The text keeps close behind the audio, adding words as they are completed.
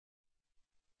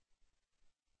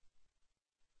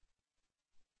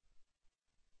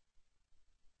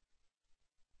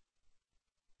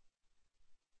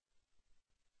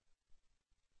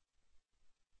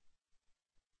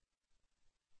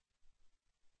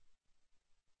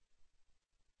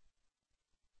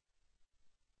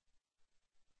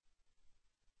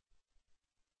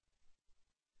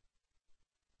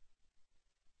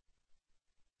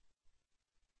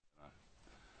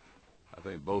I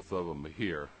think both of them are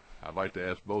here. I'd like to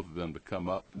ask both of them to come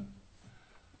up.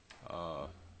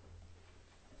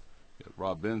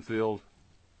 Rob Benfield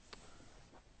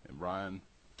and Brian,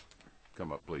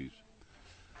 come up, please.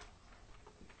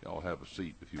 Y'all have a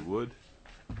seat, if you would.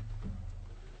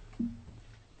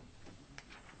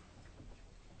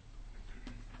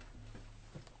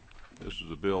 This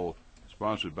is a bill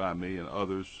sponsored by me and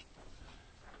others.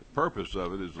 The purpose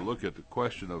of it is to look at the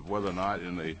question of whether or not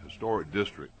in a historic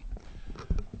district,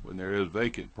 when there is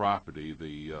vacant property,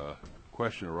 the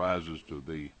question arises to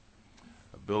the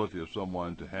ability of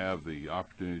someone to have the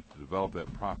opportunity to develop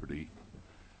that property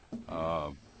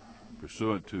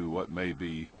pursuant to what may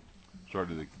be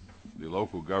certainly the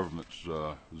local government's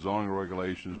zoning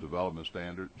regulations, development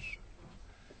standards,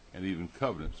 and even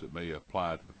covenants that may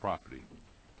apply to the property.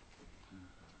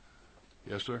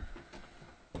 Yes, sir?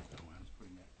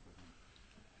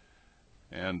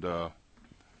 And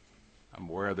I'm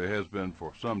aware there has been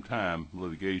for some time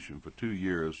litigation. For 2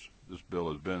 years, this bill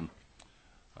has been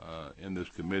in this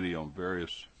committee on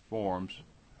various forms.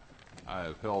 I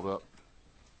have held up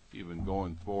even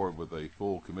going forward with a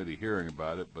full committee hearing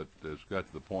about it, but it's got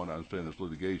to the point I understand this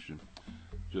litigation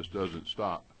just doesn't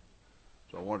stop.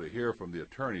 So I wanted to hear from the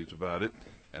attorneys about it,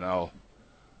 and I'll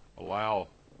allow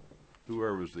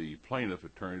whoever is the plaintiff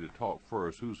attorney to talk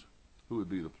first. Who would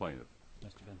be the plaintiff?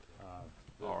 Mr.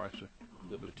 Benfield. All right, sir.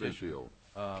 The Mr. petitioner.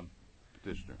 Benfield.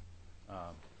 Petitioner.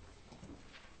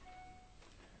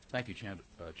 Thank you,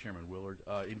 Chairman Willard.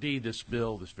 Indeed, this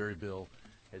very bill,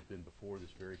 has been before this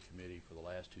very committee for the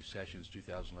last 2 sessions,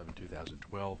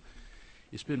 2011-2012.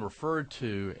 It's been referred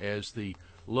to as the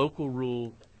Local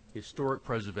Rule Historic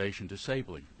Preservation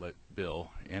Disabling Bill,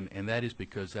 and that is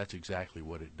because that's exactly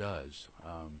what it does.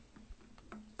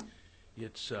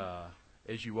 It's,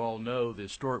 as you all know, the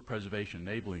Historic Preservation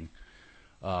Enabling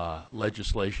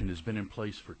legislation has been in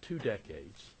place for 2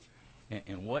 decades.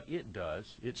 And what it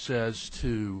does, it says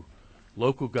to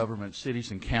local government,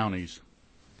 cities and counties,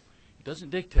 it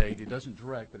doesn't dictate, it doesn't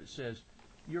direct, but it says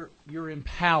you're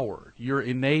empowered, you're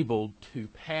enabled to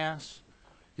pass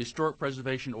historic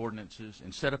preservation ordinances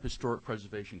and set up historic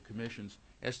preservation commissions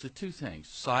as to 2 things: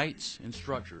 sites and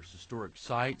structures, historic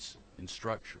sites and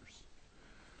structures.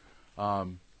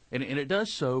 And it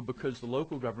does so because the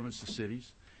local governments, the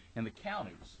cities and the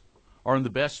counties, are in the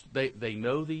best, they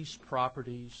know these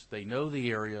properties, they know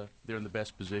the area, they're in the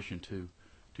best position to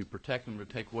protect them, to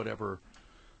take whatever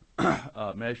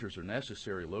measures are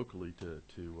necessary locally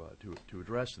to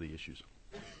address the issues.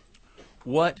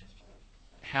 What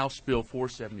House Bill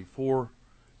 474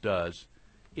 does,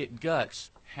 it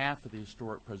guts half of the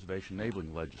historic preservation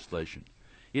enabling legislation.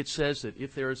 It says that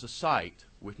if there is a site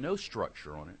with no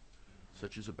structure on it,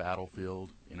 such as a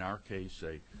battlefield, in our case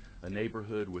a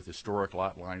neighborhood with historic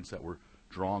lot lines that were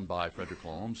drawn by Frederick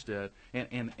Law Olmsted,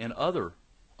 and other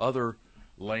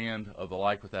land of the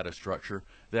like without a structure,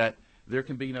 that there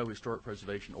can be no historic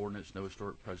preservation ordinance, no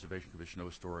historic preservation commission, no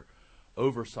historic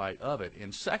oversight of it.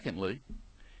 And secondly,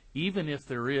 even if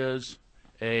there is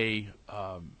a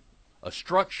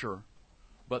structure,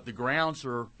 but the grounds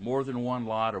are more than one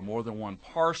lot or more than one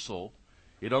parcel,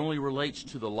 it only relates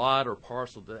to the lot or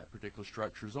parcel that particular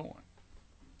structure is on.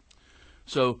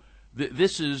 So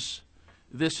this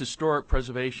Historic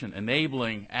Preservation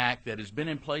Enabling Act that has been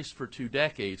in place for 2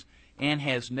 decades and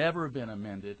has never been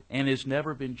amended and has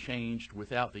never been changed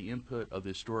without the input of the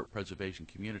historic preservation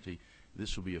community,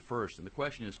 this will be a first. And the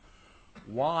question is,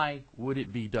 why would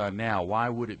it be done now? Why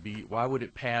would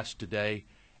it pass today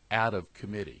out of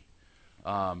committee?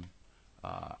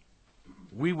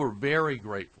 We were very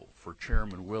grateful for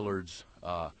Chairman Willard's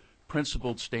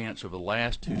principled stance over the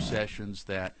last 2 sessions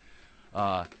that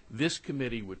this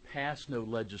committee would pass no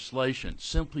legislation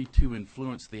simply to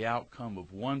influence the outcome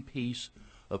of one piece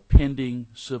of pending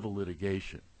civil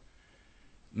litigation.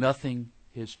 Nothing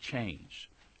has changed.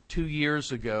 2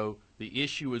 years ago, the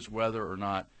issue is whether or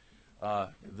not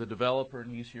the developer,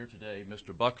 and he's here today,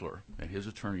 Mr. Buckler, and his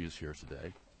attorney is here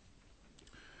today,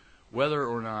 whether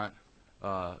or not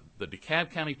the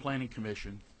DeKalb County Planning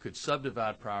Commission could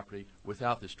subdivide property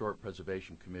without the Historic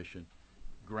Preservation Commission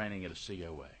granting it a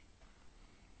COA.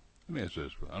 Let me ask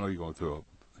this. I know you're going through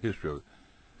a history of it.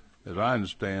 As I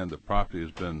understand, the property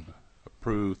has been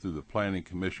approved through the Planning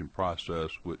Commission process,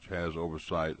 which has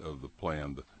oversight of the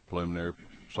plan, the preliminary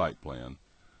site plan,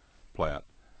 plat,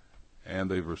 and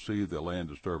they've received the land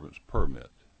disturbance permit.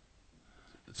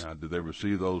 Now, did they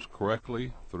receive those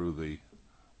correctly through the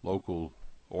local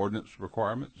ordinance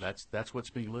requirements? That's what's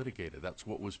being litigated. That's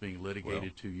what was being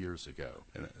litigated 2 years ago.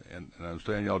 And I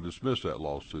understand y'all dismissed that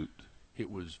lawsuit. It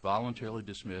was voluntarily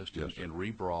dismissed, yes, and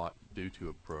rebrought due to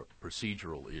a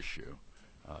procedural issue.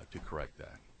 to correct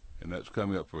that. And that's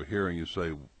coming up for a hearing, you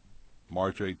say,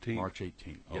 March 18th? March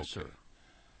 18th, yes, Okay. sir.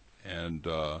 And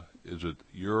is it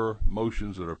your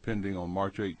motions that are pending on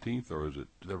March 18th, or is it?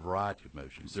 There are a variety of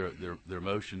motions. There are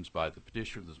motions by the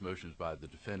petitioner. There's motions by the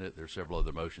defendant. There are several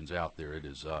other motions out there. It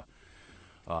is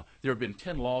there have been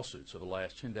 10 lawsuits over the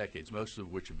last 10 decades, most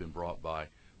of which have been brought by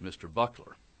Mr.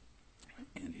 Buckler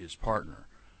and his partner.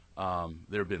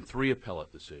 There have been 3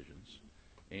 appellate decisions,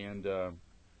 and the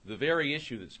very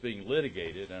issue that's being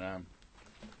litigated, and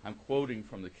I'm quoting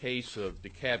from the case of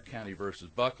DeKalb County versus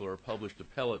Buckler, a published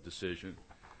appellate decision.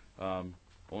 On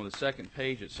the second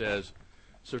page it says,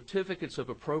 certificates of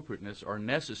appropriateness are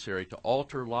necessary to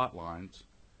alter lot lines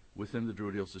within the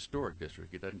Druid Hills Historic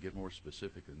District. It doesn't get more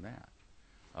specific than that.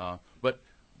 But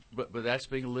that's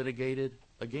being litigated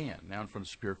again now in front of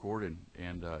the Superior Court,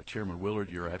 and Chairman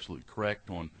Willard, you're absolutely correct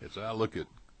on. As I look at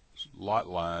lot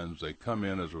lines, they come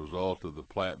in as a result of the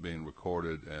plat being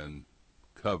recorded and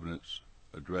covenants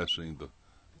addressing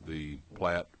the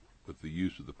plat with the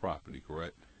use of the property,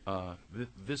 correct?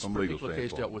 This From legal particular case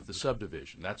standpoint. dealt with the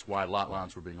subdivision. That's why lot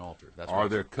lines were being altered. That's Are why-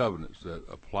 there covenants that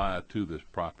apply to this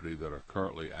property that are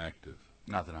currently active?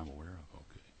 Not that I'm aware of.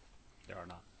 Okay. There are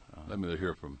not. Let me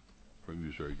hear from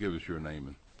you, sir. Give us your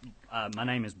name. And My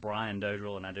name is Brian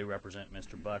Dodrell, and I do represent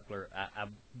Mr. Buckler. I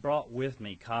brought with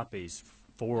me copies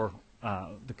for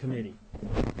the committee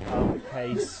of the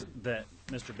case that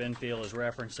Mr. Benfield is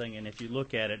referencing, and if you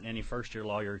look at it, and any first-year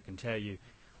lawyer can tell you,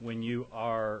 when you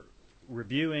are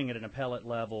reviewing at an appellate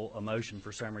level a motion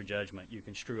for summary judgment, you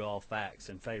construe all facts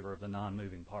in favor of the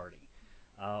non-moving party.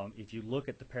 If you look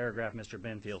at the paragraph Mr.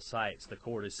 Benfield cites, the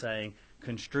court is saying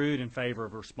construed in favor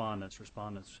of respondents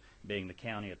being the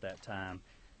county at that time,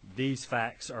 these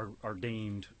facts are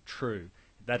deemed true.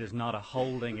 That is not a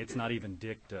holding. It's not even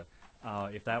dicta.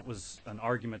 If that was an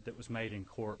argument that was made in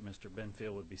court, Mr.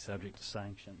 Benfield would be subject to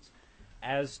sanctions.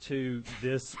 As to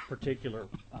this particular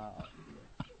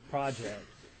project,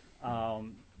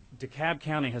 DeKalb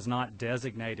County has not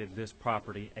designated this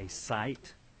property a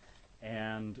site,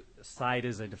 and site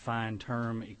is a defined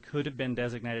term. It could have been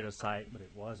designated a site, but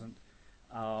it wasn't.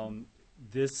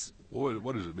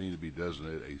 what does it mean to be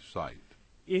designated a site?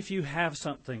 If you have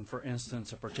something, for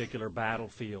instance, a particular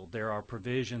battlefield, there are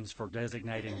provisions for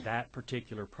designating that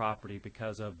particular property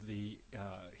because of the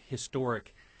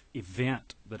historic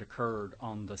event that occurred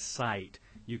on the site.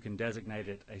 You can designate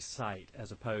it a site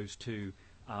as opposed to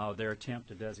their attempt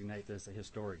to designate this a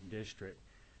historic district.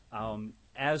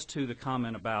 As to the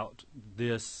comment about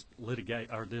this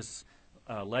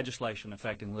legislation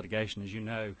affecting litigation, as you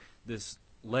know, this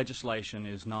legislation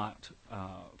is not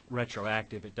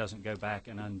retroactive. It doesn't go back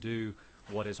and undo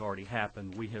what has already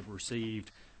happened. We have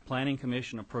received Planning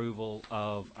Commission approval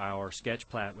of our sketch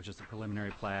plat, which is the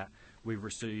preliminary plat. We've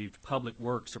received Public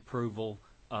Works approval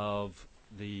of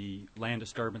the land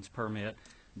disturbance permit.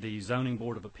 The Zoning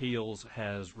Board of Appeals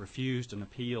has refused an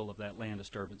appeal of that land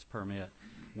disturbance permit.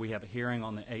 We have a hearing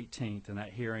on the 18th, and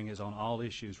that hearing is on all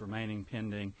issues remaining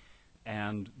pending.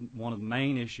 And one of the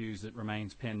main issues that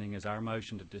remains pending is our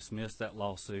motion to dismiss that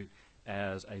lawsuit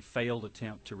as a failed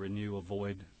attempt to renew a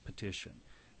void petition.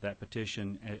 That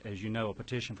petition, as you know, a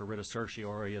petition for writ of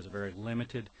certiorari is a very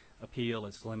limited appeal.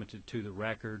 It's limited to the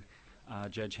record.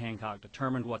 Judge Hancock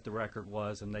determined what the record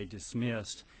was, and they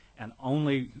dismissed. And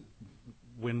only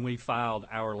when we filed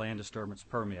our land disturbance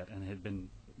permit, and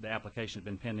the application had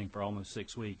been pending for almost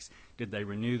 6 weeks, did they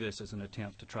renew this as an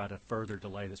attempt to try to further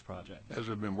delay this project. Has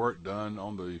there been work done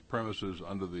on the premises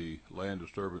under the land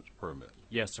disturbance permit?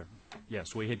 Yes, sir.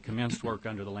 Yes, we had commenced work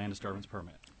under the land disturbance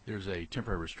permit. There's a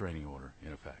temporary restraining order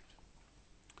in effect.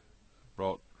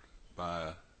 Brought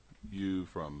by you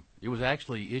from? It was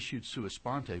actually issued sua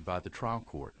sponte by the trial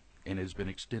court, and has been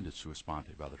extended sua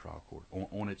sponte by the trial court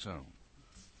on its own.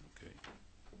 Okay.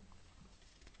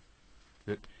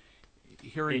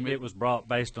 It was brought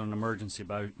based on an emergency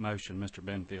motion Mr.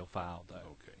 Benfield filed,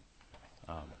 though.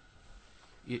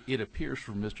 Okay. It appears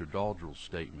from Mr. Daldrell's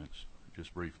statements,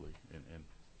 just briefly,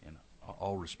 and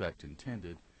all respect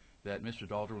intended, that Mr.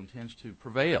 Daldrell intends to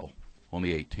prevail on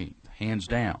the 18th, hands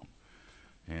down.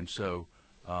 And so,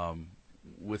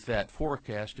 with that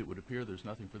forecast, it would appear there's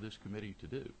nothing for this committee to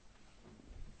do.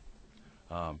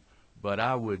 But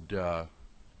I would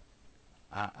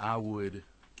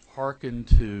hearken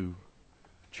to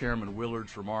Chairman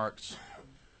Willard's remarks,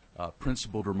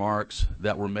 principled remarks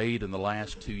that were made in the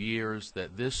last 2 years,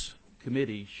 that this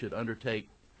committee should undertake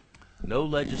no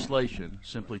legislation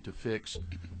simply to fix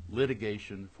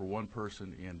litigation for one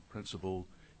person in principle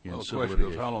in Well, the civil question is,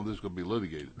 litigation. how long is this going to be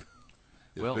litigated?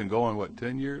 It's Well- been going, what,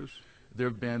 10 years? There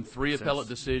have been 3 appellate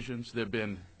decisions. There have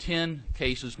been 10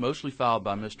 cases, mostly filed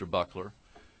by Mr. Buckler.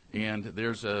 And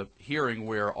there's a hearing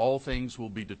where all things will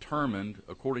be determined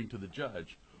according to the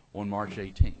judge on March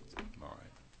 18th. All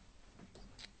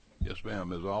right. Yes, ma'am.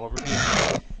 Ms. Oliver?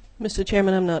 Mr.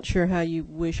 Chairman, I'm not sure how you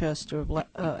wish us to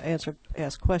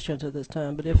ask questions at this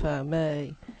time, but if I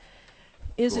may,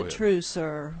 is Go it ahead. true,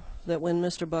 sir, that when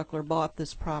Mr. Buckler bought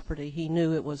this property, he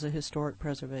knew it was a historic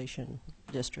preservation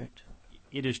district?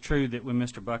 It is true that when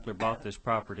Mr. Buckler bought this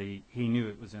property, he knew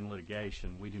it was in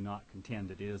litigation. We do not contend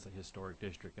it is a historic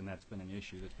district, and that's been an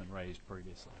issue that's been raised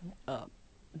previously.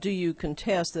 Do you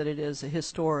contest that it is a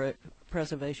historic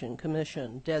preservation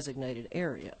commission designated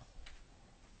area?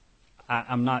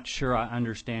 I'm not sure I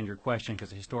understand your question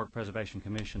because the Historic Preservation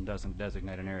Commission doesn't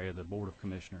designate an area. The Board of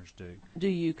Commissioners do. Do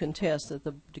you contest that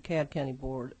the DeKalb County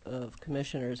Board of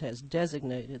Commissioners has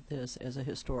designated this as a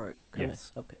historic commission?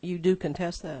 Yes. Okay. You do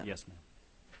contest that? Yes,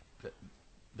 ma'am.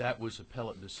 That was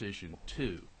appellate decision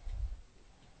 2.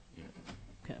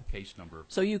 Okay. Case number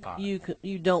So you 5.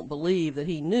 you don't believe that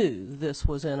he knew this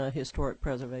was in a historic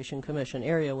preservation commission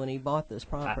area when he bought this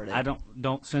property? I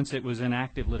don't since it was in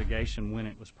active litigation when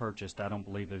it was purchased, I don't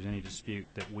believe there's any dispute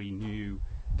that we knew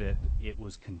that it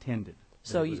was contended.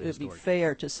 So that it was a it would be historic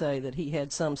fair to say that he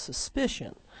had some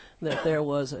suspicion that there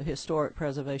was a historic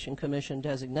preservation commission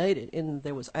designated, and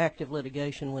there was active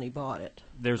litigation when he bought it.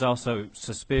 There's also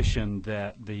suspicion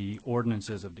that the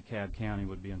ordinances of DeKalb County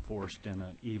would be enforced in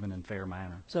an even and fair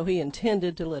manner. So he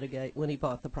intended to litigate when he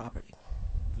bought the property,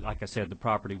 Like I said, the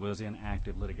property was in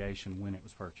active litigation when it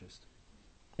was purchased.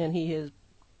 and he has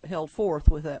held forth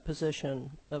with that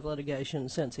position of litigation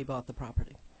since he bought the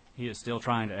property. He is still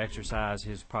trying to exercise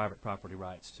his private property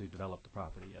rights to develop the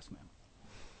property, yes, ma'am.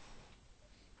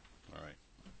 All right.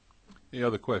 Any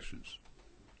other questions?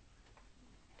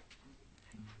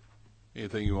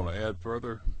 Anything you want to add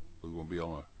further? We're going to be on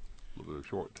a little bit of a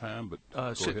short time, but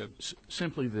go ahead.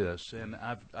 Simply this, and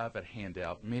I've a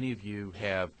handout. Many of you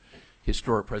have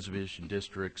historic preservation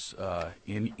districts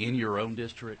in your own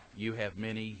district. You have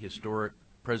many historic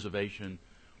preservation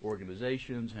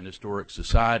organizations and historic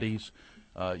societies.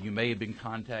 You may have been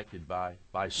contacted by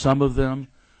some of them.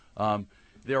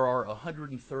 There are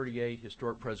 138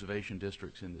 historic preservation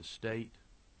districts in this state.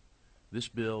 This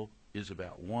bill is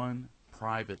about one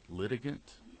private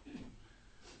litigant.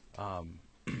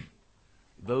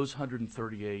 Those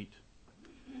 138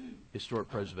 historic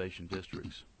preservation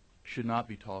districts should not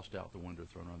be tossed out the window,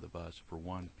 thrown under the bus for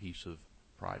one piece of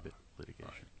private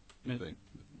litigation. Anything?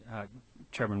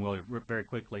 Chairman Willie, very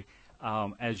quickly,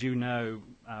 as you know,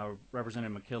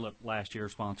 Representative McKillop last year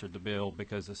sponsored the bill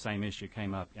because the same issue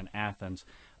came up in Athens.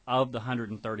 Of the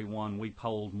 131, we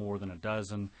polled more than a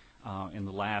dozen. In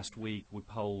the last week, we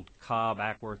polled Cobb,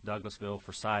 Ackworth, Douglasville,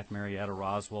 Forsyth, Marietta,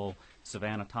 Roswell,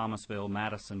 Savannah, Thomasville,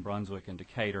 Madison, Brunswick, and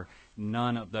Decatur.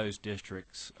 None of those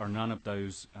districts or none of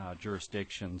those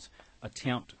jurisdictions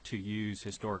attempt to use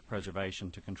historic preservation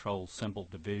to control simple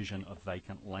division of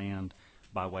vacant land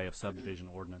by way of subdivision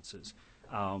ordinances.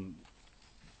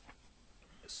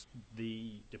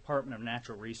 The Department of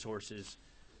Natural Resources,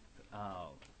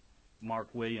 Mark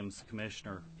Williams,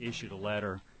 Commissioner, issued a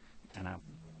letter, and I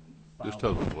This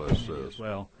doesn't list as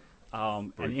well.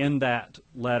 And in that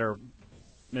letter,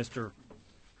 Mr.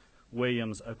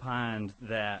 Williams opined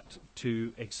that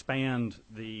to expand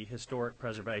the Historic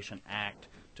Preservation Act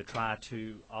to try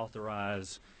to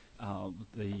authorize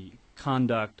the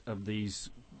conduct of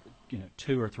these,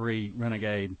 2 or 3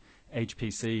 renegade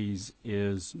HPCs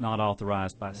is not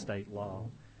authorized by state law.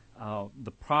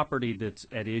 The property that's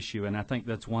at issue, and I think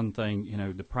that's one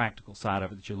thing, the practical side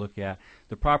of it that you look at,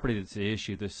 the property that's at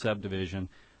issue, this subdivision,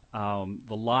 the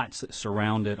lots that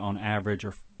surround it on average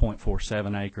are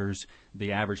 0.47 acres.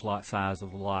 The average lot size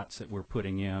of the lots that we're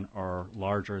putting in are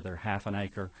larger. They're half an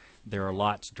acre. There are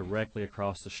lots directly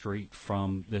across the street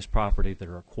from this property that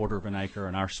are a quarter of an acre,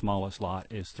 and our smallest lot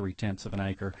is 3/10 of an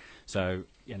acre. So,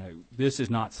 this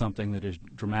is not something that is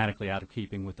dramatically out of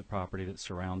keeping with the property that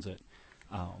surrounds it.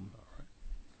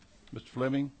 Mr.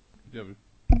 Fleming?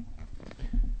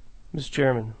 Mr.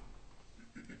 Chairman,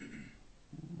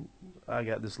 I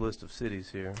got this list of cities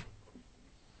here.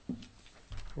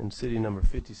 And city number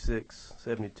 56,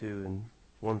 72, and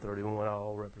 131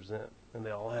 all represent, and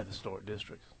they all have historic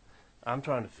districts. I'm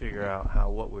trying to figure out how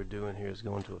what we're doing here is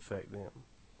going to affect them.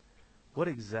 What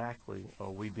exactly are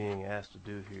we being asked to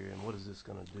do here, and what is this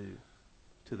going to do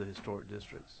to the historic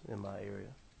districts in my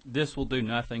area? This will do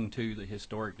nothing to the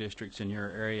historic districts in your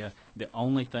area. The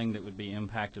only thing that would be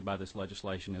impacted by this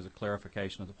legislation is a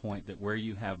clarification of the point that where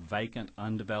you have vacant,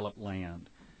 undeveloped land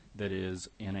that is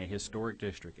in a historic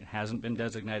district, it hasn't been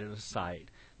designated a site,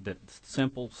 that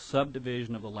simple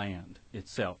subdivision of the land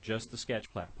itself, just the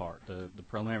sketch plat part, the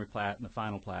preliminary plat and the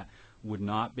final plat, would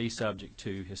not be subject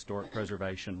to historic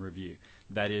preservation review.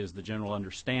 That is the general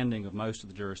understanding of most of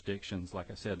the jurisdictions,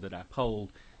 like I said, that I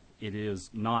polled. It is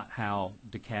not how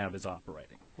DeKalb is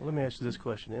operating. Well, let me ask you this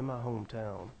question. In my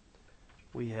hometown,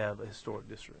 we have a historic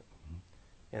district.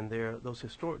 And those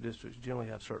historic districts generally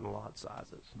have certain lot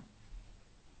sizes.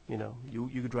 You know,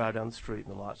 you could drive down the street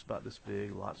and the lot's about this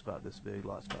big, lot's about this big,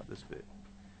 lot's about this big.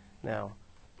 Now,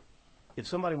 if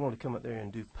somebody wanted to come up there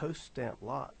and do post-stamp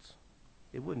lots,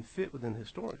 it wouldn't fit within the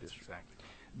historic district. Exactly.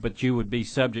 But you would be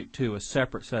subject to a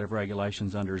separate set of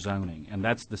regulations under zoning, and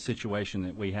that's the situation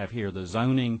that we have here. The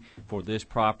zoning for this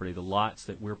property, the lots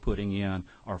that we're putting in,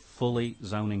 are fully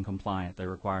zoning compliant. They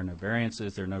require no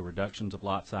variances, there are no reductions of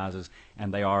lot sizes,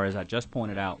 and they are, as I just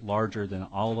pointed out, larger than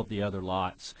all of the other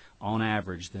lots on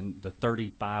average, than the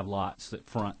 35 lots that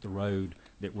front the road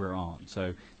that we're on.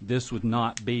 So this would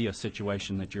not be a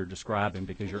situation that you're describing,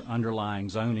 because your underlying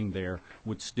zoning there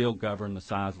would still govern the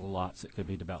size of the lots that could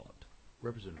be developed.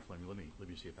 Representative Fleming, let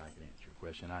me see if I can answer your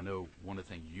question. I know one of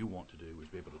the things you want to do is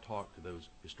be able to talk to those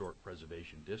historic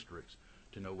preservation districts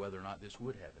to know whether or not this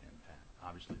would have an impact.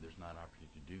 Obviously, there's not an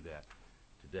opportunity to do that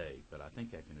today, but I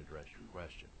think I can address your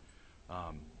question.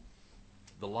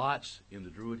 The lots in the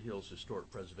Druid Hills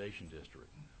Historic Preservation District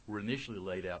were initially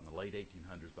laid out in the late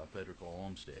 1800s by Frederick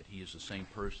Olmsted. He is the same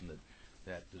person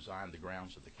that designed the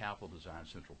grounds of the Capitol, designed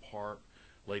Central Park,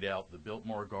 laid out the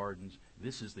Biltmore Gardens.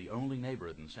 This is the only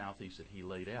neighborhood in the southeast that he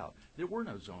laid out. There were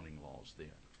no zoning laws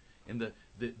then. And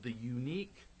the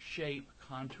unique shape,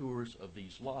 contours of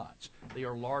these lots, they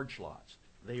are large lots.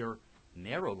 They are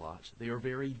narrow lots. They are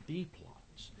very deep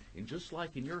lots. And just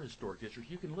like in your historic district,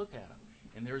 you can look at them,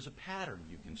 and there's a pattern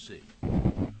you can see.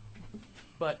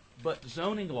 But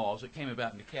zoning laws that came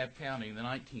about in DeKalb County in the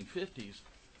 1950s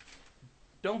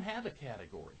don't have a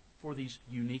category for these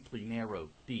uniquely narrow,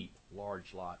 deep,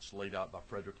 large lots laid out by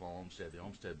Frederick Olmsted, the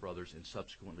Olmsted brothers, and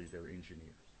subsequently their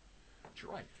engineers. But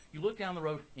you're right. You look down the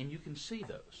road and you can see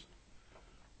those.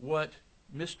 What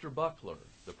Mr. Buckler,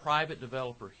 the private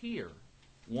developer here,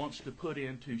 wants to put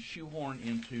into, shoehorn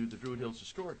into the Druid Hills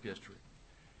Historic District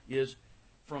is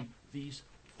from these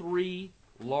 3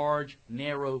 large,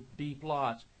 narrow, deep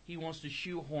lots, he wants to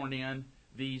shoehorn in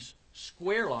these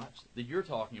square lots that you're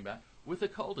talking about with a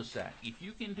cul-de-sac. If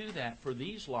you can do that for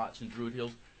these lots in Druid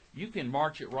Hills, you can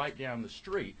march it right down the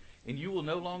street, and you will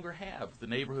no longer have the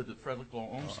neighborhood that Frederick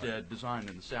Olmsted designed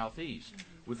in the southeast,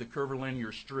 with the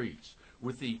curvilinear streets,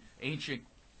 with the ancient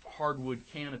hardwood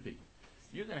canopy.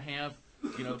 You're going to have,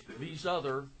 these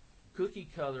other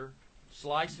cookie-cutter,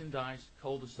 slice and dice,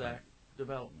 cul-de-sac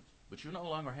developments. But you no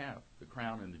longer have the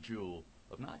crown and the jewel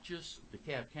of not just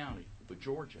DeKalb County, but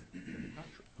Georgia and the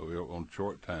country. Well, we're on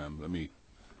short time. Let me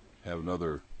have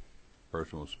another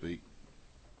person will speak.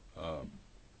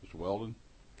 Mr. Weldon,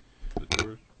 is it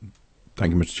yours?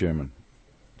 Thank you, Mr. Chairman.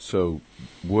 So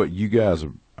what you guys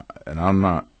are, and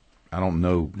I don't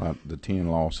know about the 10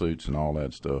 lawsuits and all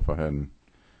that stuff. I hadn't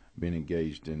been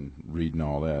engaged in reading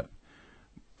all that.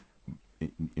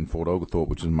 In Fort Oglethorpe,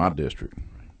 which is my district,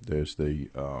 there's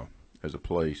a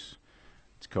place,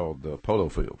 it's called the Polo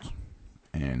Fields,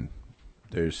 and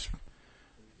this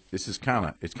is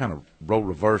kind of role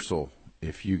reversal.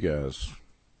 If you guys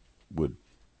would,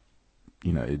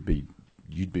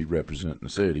 you'd be representing the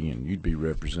city, and you'd be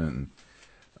representing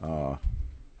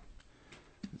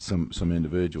some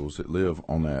individuals that live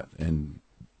on that, and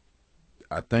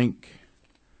I think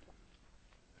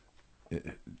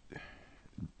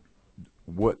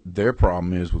what their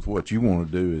problem is with what you want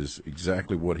to do is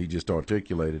exactly what he just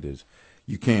articulated. Is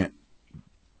you can't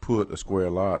put a square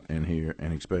lot in here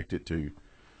and expect it to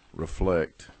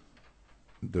reflect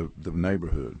the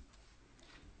neighborhood.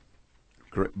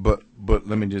 Correct. But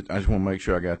I just want to make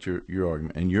sure I got your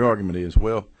argument. And your argument is,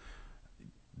 well,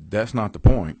 that's not the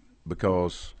point,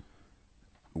 because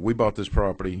we bought this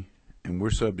property and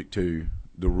we're subject to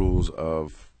the rules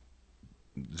of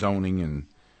zoning,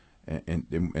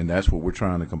 and that's what we're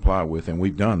trying to comply with, and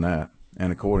we've done that,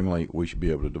 and accordingly we should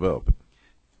be able to develop it.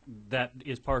 That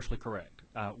is partially correct.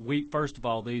 First of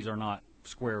all, these are not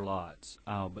square lots,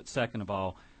 but second of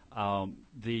all,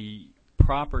 the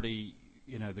property,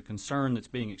 the concern that's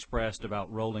being expressed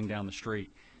about rolling down the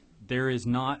street, there is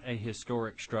not a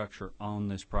historic structure on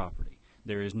this property.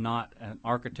 There is not an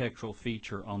architectural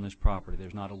feature on this property.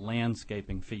 There's not a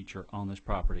landscaping feature on this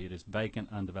property. It is vacant,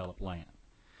 undeveloped land.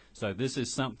 So this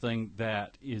is something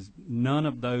that is, none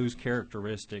of those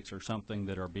characteristics are something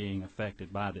that are being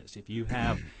affected by this. If you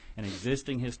have an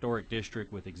existing historic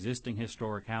district with existing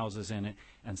historic houses in it,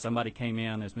 and somebody came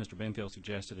in, as Mr. Benfield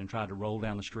suggested, and tried to roll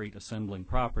down the street assembling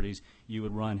properties, you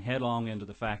would run headlong into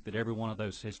the fact that every one of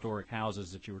those historic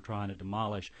houses that you were trying to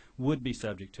demolish would be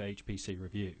subject to HPC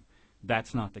review.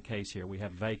 That's not the case here. We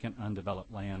have vacant,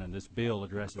 undeveloped land, and this bill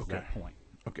addresses that point.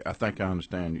 Okay, I think I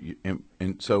understand.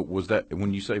 And so was that,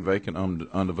 when you say vacant,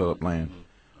 undeveloped land,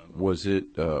 was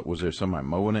there somebody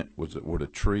mowing it? Were the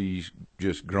trees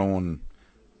just growing,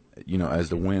 as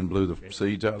the wind blew the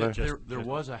seeds out there? There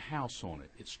was a house on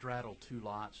it. It straddled 2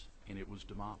 lots, and it was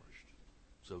demolished.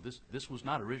 So this was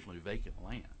not originally vacant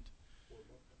land.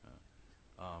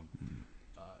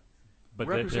 But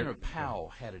Representative Powell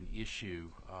had an issue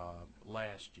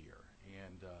last year,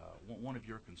 and one of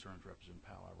your concerns, Representative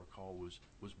Powell, I recall,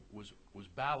 was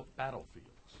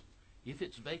battlefields. If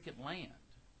it's vacant land,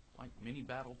 like many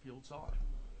battlefields are,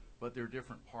 but they're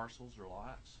different parcels or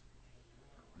lots,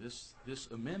 this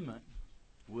amendment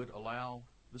would allow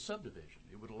the subdivision.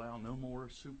 It would allow no more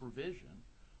supervision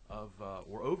of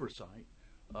or oversight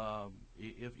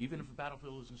even if a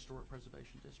battlefield is a historic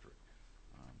preservation district.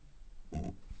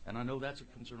 And I know that's a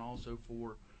concern also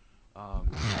for, I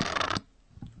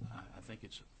think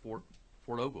it's Fort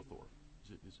Oglethorpe.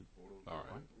 Is it? All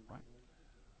right. Right.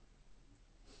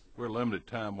 We're limited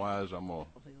time-wise. I'm going to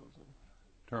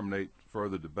terminate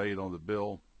further debate on the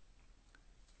bill.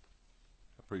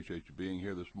 I appreciate you being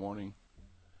here this morning.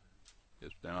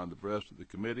 It's down to the rest of the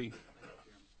committee.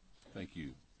 Thank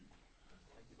you.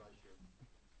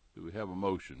 Do we have a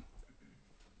motion?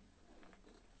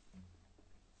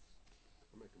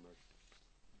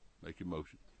 Make your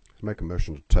motion. Let's make a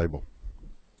motion to table.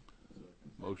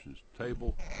 Motion's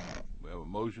table. We have a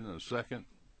motion and a second.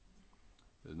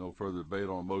 There's no further debate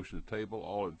on a motion to table.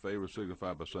 All in favor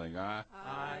signify by saying aye.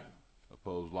 Aye.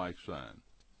 Opposed, like sign.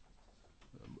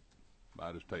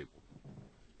 Matters table.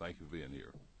 Thank you for being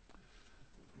here.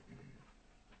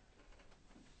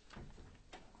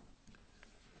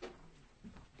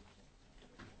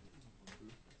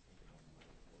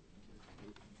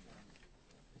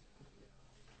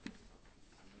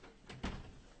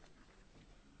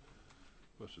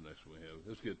 What's the next one we have?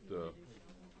 Let's get,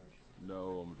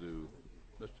 no, I'm going to do,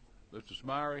 Mr.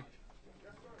 Smyrie,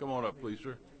 come on up, please,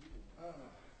 sir.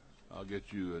 I'll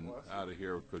get you out of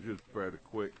here because you're fairly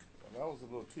quick. That was a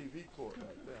little TV court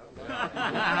right there.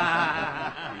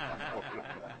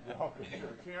 Y'all can hear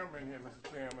the camera in here,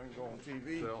 Mr. Chairman, go on TV.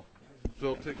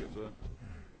 Sell tickets, huh?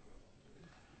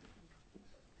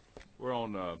 We're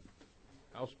on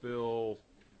House Bill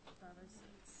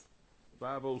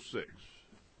 506.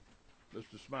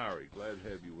 Mr. Smyrie, glad to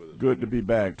have you with us. Good to be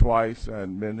back twice.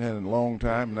 I've been here a long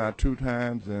time, now 2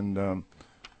 times, and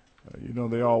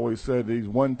they always said these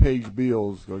one-page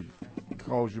bills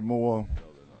cause you more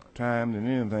time than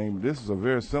anything. But this is a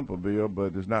very simple bill,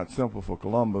 but it's not simple for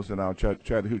Columbus and our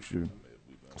Chattahoochee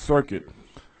circuit.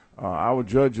 Our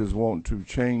judges want to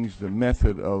change the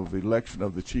method of election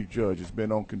of the chief judge. It's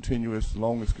been on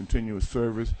longest continuous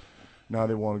service. Now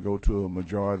they want to go to a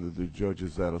majority of the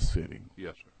judges that are sitting.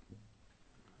 Yes, sir.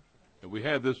 And we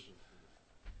had this,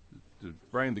 to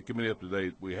bring the committee up to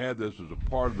date, we had this as a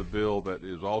part of the bill that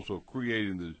is also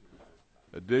creating the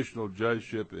additional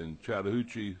judgeship in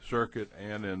Chattahoochee Circuit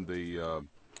and in the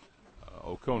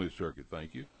Oconee Circuit,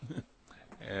 thank you.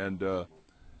 And the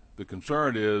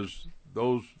concern is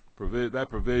that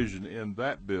provision in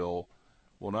that bill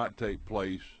will not take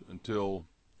place until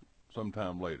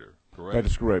sometime later, correct? That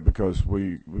is correct, because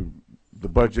the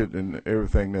budget and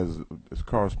everything is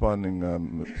corresponding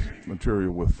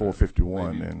material with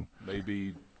 451 and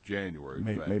maybe January.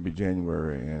 Maybe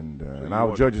January, and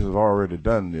our judges have already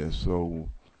done this, so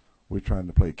we're trying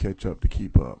to play catch up to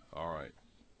keep up. All right.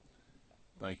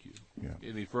 Thank you. Yeah.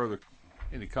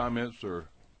 Any comments or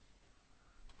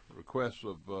requests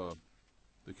of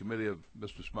the committee of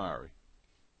Mr. Smyrie?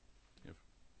 If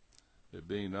there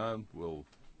being none, we'll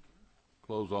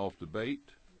close off debate.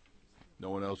 No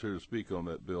one else here to speak on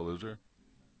that bill, is there?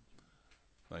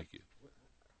 Thank you.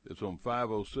 It's on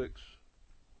 506.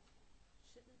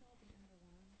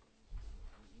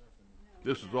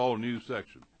 This is all a new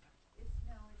section.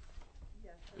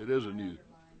 It is a new.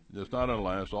 It's not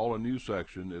underlined. It's all a new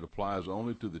section. It applies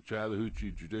only to the Chattahoochee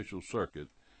Judicial Circuit,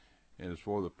 and it's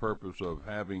for the purpose of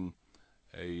having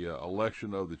a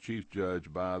election of the chief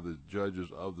judge by the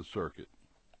judges of the circuit.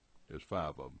 There's 5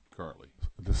 of them currently.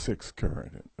 The 6th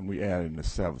current, and we added the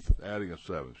 7th. Adding a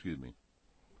 7th, excuse me.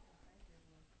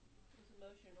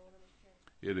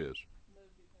 It is.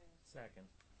 Second.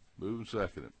 Moved and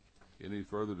seconded. Any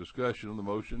further discussion on the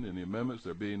motion? Any amendments?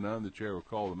 There being none, the chair will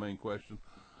call the main question.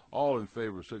 All in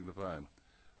favor signifying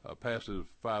Passes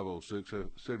 506.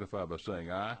 Signify by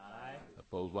saying aye. Aye.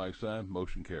 Opposed, like sign.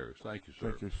 Motion carries. Thank you, sir.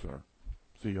 Thank you, sir.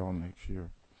 See y'all next year.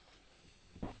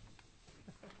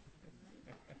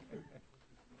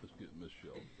 Let's get Miss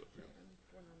Sheldon up here.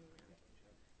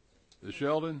 Miss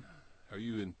Sheldon, are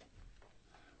you in?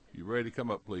 You ready to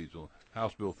come up, please, on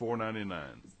House Bill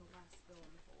 499?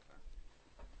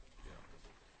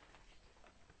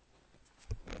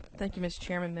 Thank you, Mr.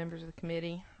 Chairman, members of the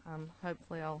committee.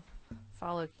 Hopefully I'll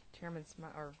follow Chairman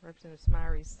or Representative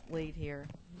Smyre's lead here.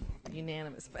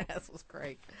 Unanimous pass was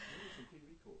great.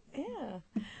 Yeah.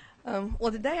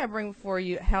 Well, today I bring before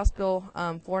you House Bill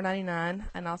 499,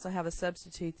 and also have a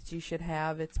substitute that you should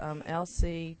have. It's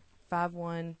LC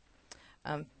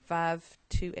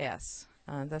 5152S.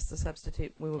 That's the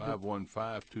substitute we will be.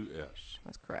 5152S.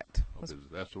 That's correct. Okay,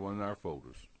 that's the one in our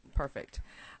folders. Perfect.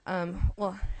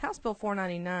 Well, House Bill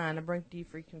 499 I bring to you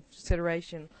for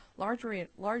consideration largely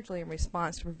in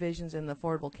response to provisions in the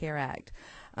Affordable Care Act.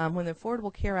 When the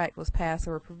Affordable Care Act was passed,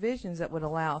 there were provisions that would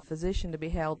allow a physician to be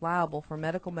held liable for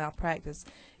medical malpractice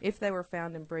if they were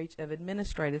found in breach of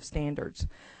administrative standards.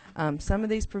 Some of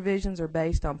these provisions are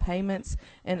based on payments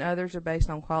and others are based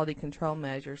on quality control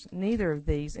measures. Neither of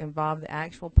these involve the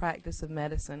actual practice of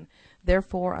medicine.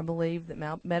 Therefore, I believe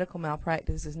that medical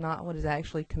malpractice is not what is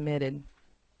actually committed.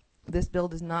 This bill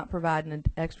does not provide an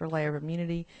extra layer of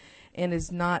immunity and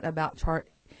is not about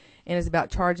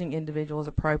charging individuals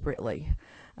appropriately.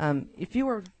 If you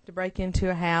were to break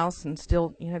into a house and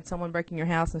you had someone break in your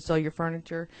house and steal your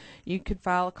furniture, you could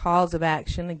file a cause of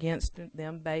action against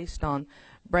them based on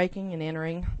breaking and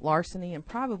entering, larceny, and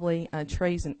probably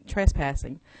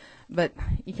trespassing. But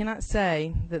you cannot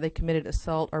say that they committed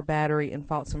assault or battery and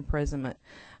false imprisonment.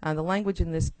 The language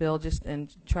in this bill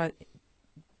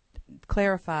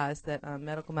clarifies that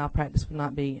medical malpractice will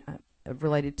not be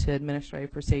related to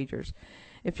administrative procedures.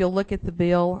 If you'll look at the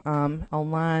bill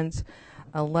on lines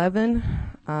 11,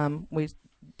 we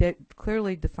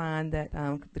clearly define that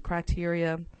the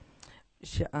criteria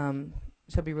shall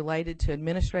be related to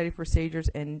administrative procedures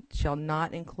and shall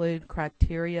not include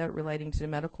criteria relating to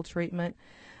medical treatment.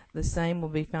 The same will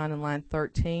be found in line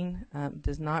 13.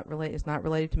 Is not related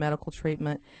to medical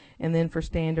treatment. And then for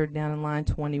standard down in line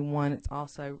 21, it's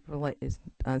also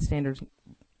standards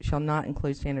shall not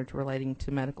include standards relating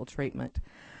to medical treatment.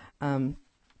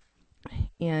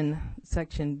 In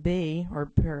section B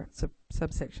or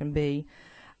subsection B,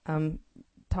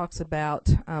 talks about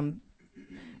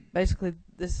basically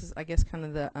this is, I guess, kind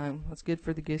of the what's good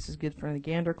for the goose is good for the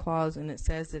gander clause, and it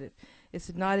says that if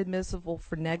it's not admissible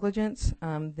for negligence,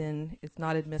 then it's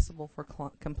not admissible for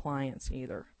compliance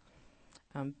either.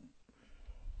 And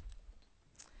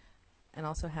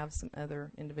also have some other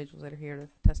individuals that are here to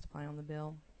testify on the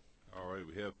bill. All right,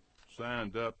 we have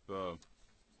signed up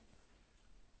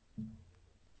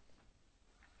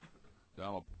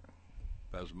Donald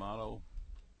Pasmano,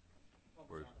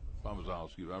 or Palmazano,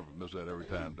 excuse me, I miss that every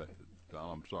time.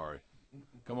 Donald, I'm sorry.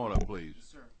 Come on up, please. Yes,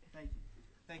 sir. Thank you.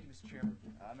 Thank you, Mr. Chairman.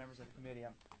 Members of the committee,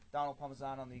 I'm Donald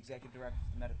Palmazano. I'm the Executive Director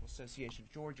of the Medical Association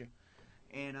of Georgia,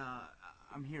 and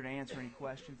I'm here to answer any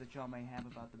questions that y'all may have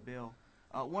about the bill.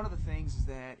 One of the things is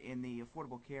that in the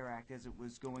Affordable Care Act, as it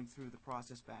was going through the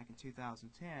process back in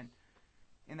 2010,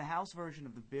 in the House version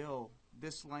of the bill,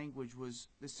 this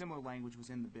similar language was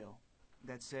in the bill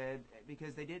that said,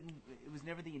 because it was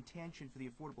never the intention for the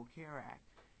Affordable Care Act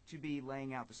to be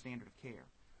laying out the standard of care.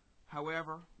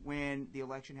 However, when the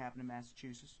election happened in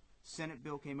Massachusetts, Senate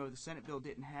bill came over. The Senate bill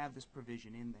didn't have this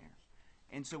provision in there.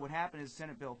 And so what happened is the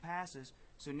Senate bill passes,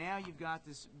 so now you've got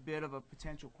this bit of a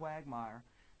potential quagmire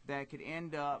that could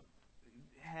end up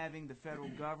having the federal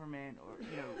government or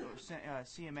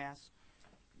CMS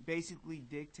basically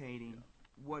dictating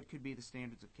what could be the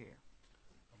standards of care.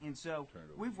 And so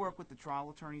we've worked with the trial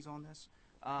attorneys on this.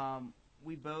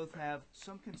 We both have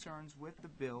some concerns with the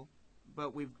bill,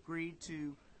 but we've agreed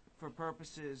to, for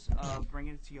purposes of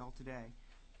bringing it to y'all today,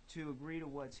 to agree to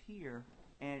what's here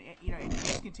and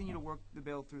just continue to work the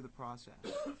bill through the process.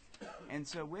 And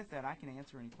so with that, I can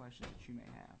answer any questions that you may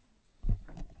have.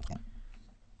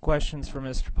 Questions for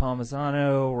Mr.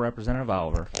 Palmazano, Representative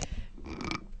Oliver.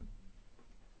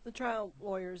 The trial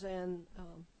lawyers and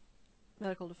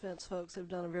medical defense folks have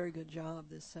done a very good job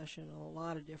this session on a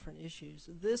lot of different issues.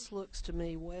 This looks to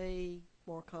me way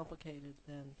more complicated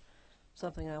than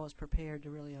something I was prepared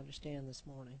to really understand this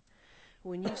morning.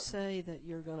 When you say that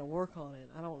you're going to work on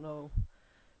it, I don't know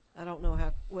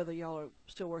whether y'all are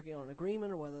still working on an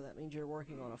agreement or whether that means you're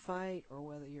working on a fight or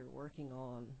whether you're working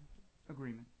on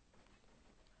agreement.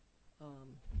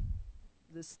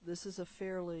 This is a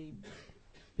fairly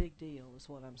big deal, is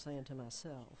what I'm saying to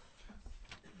myself.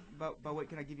 But wait,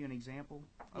 can I give you an example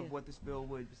of what this bill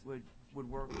is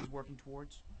working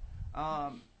towards?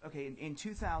 Okay, in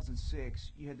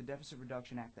 2006, you had the Deficit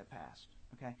Reduction Act that passed.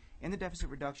 Okay, in the Deficit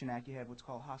Reduction Act, you had what's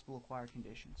called hospital-acquired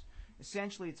conditions.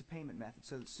 Essentially, it's a payment method.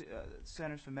 So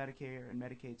Centers for Medicare and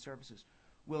Medicaid Services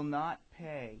will not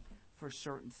pay for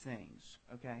certain things.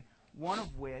 Okay, one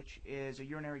of which is a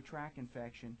urinary tract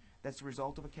infection that's the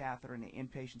result of a catheter and an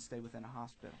inpatient stay within a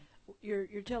hospital. You're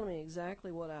telling me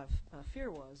exactly what my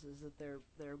fear was, is that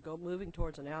they're moving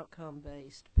towards an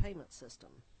outcome-based payment system.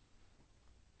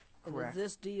 Correct. And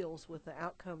this deals with the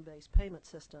outcome-based payment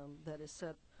system that is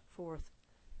set forth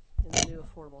in the new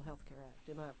Affordable Health Care Act.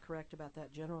 Am I correct about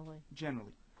that generally?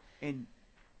 Generally. And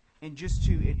just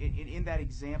to, in that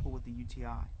example with the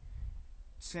UTI,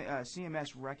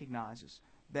 CMS recognizes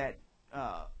that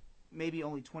maybe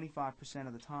only 25%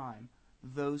 of the time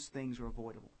those things are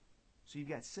avoidable. So you've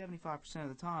got 75% of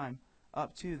the time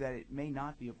up to that it may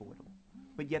not be avoidable,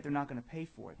 but yet they're not going to pay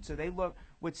for it. So they look,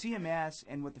 what CMS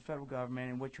and what the federal government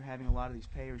and what you're having a lot of these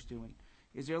payers doing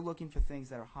is they're looking for things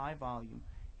that are high volume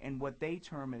and what they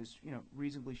term as,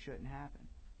 reasonably shouldn't happen.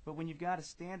 But when you've got a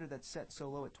standard that's set so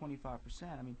low at 25%,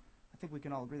 I mean, I think we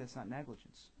can all agree that's not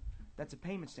negligence. That's a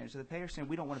payment standard. So the payer's saying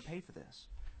we don't want to pay for this.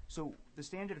 So the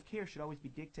standard of care should always be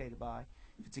dictated by,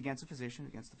 if it's against a physician,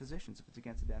 against the physicians. If it's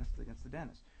against the dentist, it's against the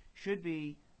dentist. Should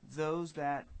be those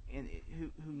that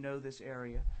who know this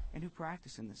area and who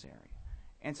practice in this area.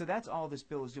 And so that's all this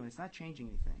bill is doing. It's not changing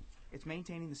anything. It's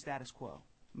maintaining the status quo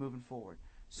moving forward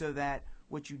so that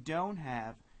what you don't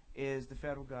have is the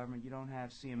federal government, you don't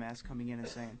have CMS coming in and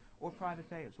saying, or private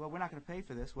payers, well, we're not going to pay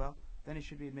for this. Well, then it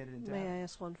should be admitted into May I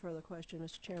ask one further question,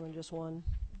 Mr. Chairman, just one?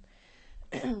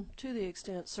 To the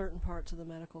extent certain parts of the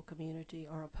medical community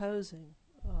are opposing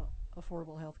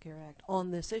Affordable Health Care Act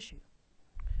on this issue,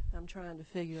 I'm trying to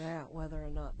figure out whether or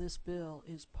not this bill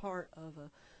is part of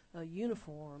a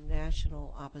uniform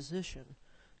national opposition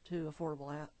to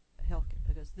affordable health care,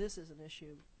 because this is an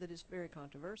issue that is very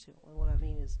controversial. And what I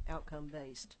mean is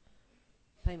outcome-based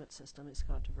payment system is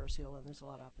controversial, and there's a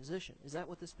lot of opposition. Is that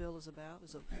what this bill is about,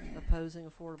 is opposing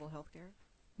affordable health care?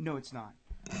 No, it's not.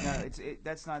 No,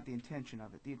 that's not the intention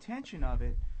of it. The intention of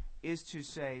it is to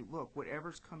say, look,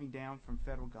 whatever's coming down from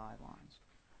federal guidelines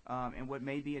and what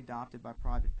may be adopted by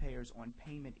private payers on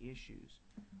payment issues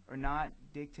should not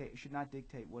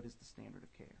dictate what is the standard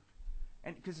of care.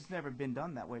 And because it's never been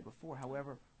done that way before.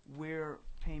 However, where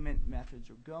payment methods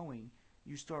are going,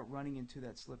 you start running into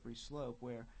that slippery slope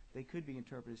where they could be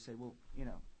interpreted to say, well,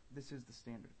 this is the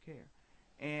standard of care.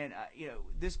 And,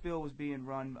 this bill was being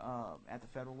run at the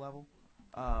federal level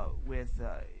with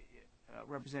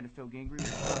Representative Phil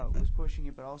Gingrich was pushing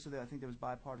it, but also I think there was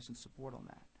bipartisan support on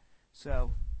that.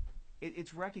 So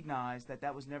it's recognized that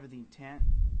that was never the intent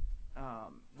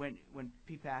when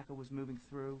PPACA was moving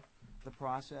through the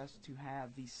process to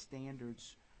have these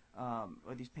standards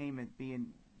or these payment being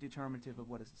determinative of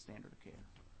what is the standard of care.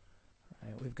 All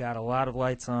right, we've got a lot of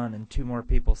lights on and 2 more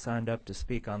people signed up to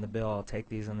speak on the bill. I'll take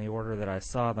these in the order that I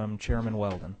saw them. Chairman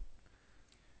Weldon.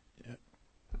 Yeah.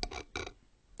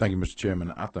 Thank you, Mr.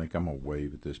 Chairman. I think I'm going to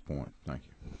waive at this point. Thank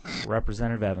you.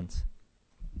 Representative Evans.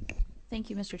 Thank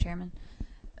you, Mr. Chairman.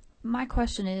 My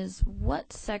question is,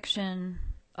 what section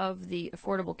of the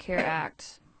Affordable Care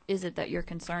Act is it that you're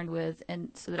concerned with, and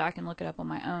so that I can look it up on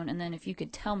my own? And then if you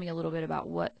could tell me a little bit about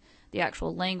what the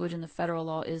actual language in the federal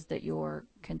law is that you're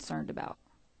concerned about.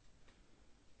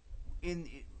 In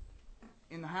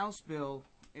the House bill,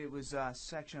 it was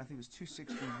section, I think it was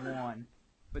 261,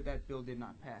 but that bill did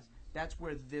not pass. That's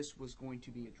where this was going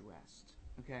to be addressed.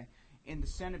 Okay. In the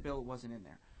Senate bill, it wasn't in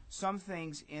there. Some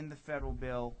things in the federal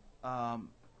bill,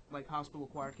 like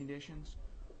hospital-acquired conditions,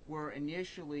 were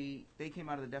initially, they came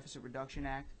out of the Deficit Reduction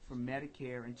Act for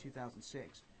Medicare in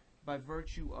 2006. By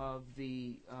virtue of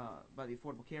by the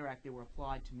Affordable Care Act, they were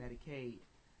applied to Medicaid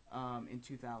in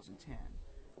 2010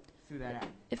 through that act.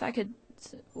 If I could,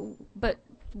 but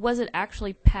was it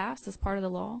actually passed as part of the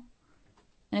law?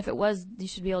 And if it was, you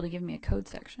should be able to give me a code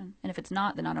section. And if it's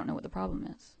not, then I don't know what the problem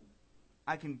is.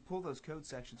 I can pull those code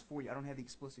sections for you. I don't have the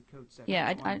explicit code section.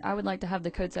 Yeah, I would like to have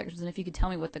the code sections, and if you could tell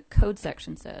me what the code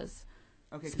section says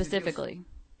specifically.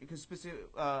 Because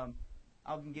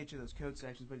I can get you those code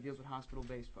sections, but it deals with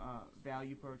hospital-based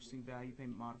value purchasing, value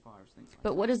payment modifiers, things like that.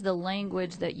 But what is the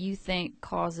language that you think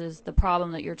causes the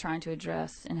problem that you're trying to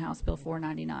address in House Bill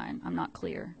 499? I'm not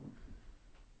clear.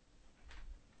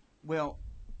 Well,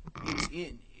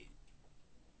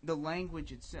 the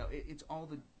language itself, it's all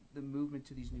the movement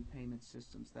to these new payment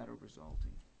systems that are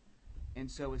resulting. And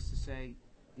so it's to say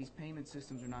these payment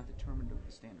systems are not determined of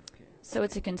the standard of care. So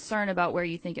it's a concern about where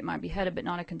you think it might be headed, but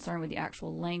not a concern with the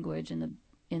actual language in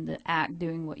in the act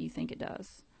doing what you think it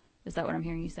does. Is that what I'm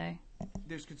hearing you say?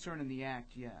 There's concern in the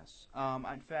act, yes.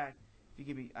 In fact, if you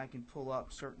give me, I can pull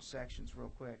up certain sections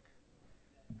real quick.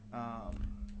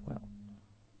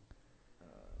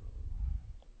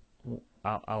 Well,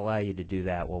 I'll allow you to do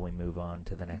that while we move on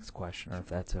to the next questioner, if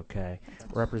that's okay.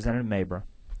 Representative Mabra.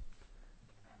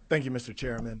 Thank you, Mr.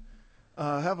 Chairman.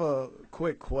 I have a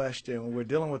quick question. We're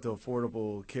dealing with the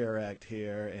Affordable Care Act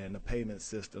here and the payment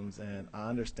systems, and I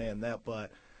understand that,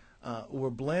 but we're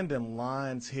blending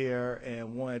lines here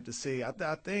and wanted to see. I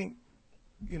think,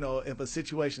 you know, if a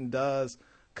situation does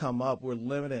come up, we're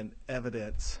limiting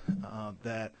evidence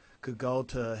that could go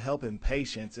to helping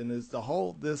patients, and it's the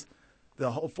whole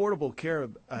Affordable Care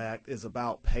Act is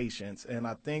about patients, and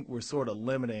I think we're sort of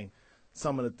limiting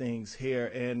some of the things here.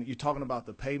 And you're talking about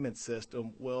the payment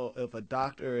system. Well, if a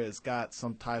doctor has got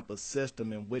some type of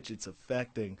system in which it's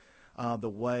affecting the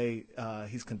way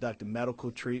he's conducting medical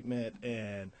treatment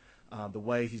and the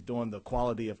way he's doing the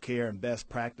quality of care and best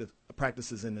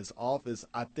practices in his office,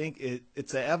 I think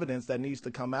it's an evidence that needs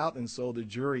to come out, and so the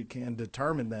jury can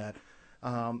determine that.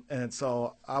 And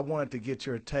so I wanted to get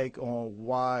your take on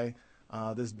why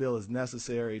this bill is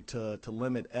necessary to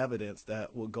limit evidence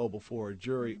that will go before a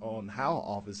jury on how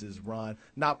office is run,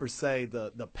 not per se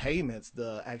the payments,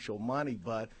 the actual money,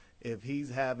 but if he's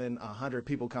having 100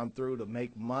 people come through to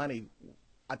make money,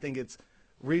 I think it's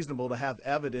reasonable to have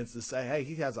evidence to say, hey,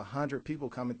 he has 100 people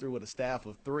coming through with a staff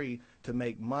of 3 to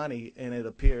make money, and it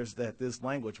appears that this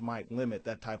language might limit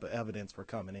that type of evidence for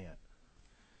coming in.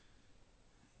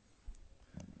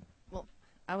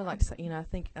 I would like to say, I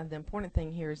think the important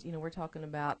thing here is, we're talking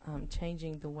about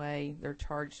changing the way they're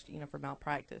charged, for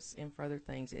malpractice and for other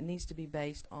things. It needs to be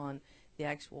based on the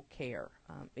actual care.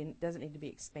 It doesn't need to be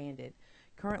expanded.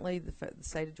 Currently, the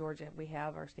state of Georgia, we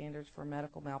have our standards for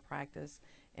medical malpractice,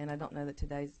 and I don't know that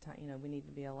today's time, we need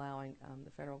to be allowing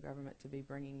the federal government to be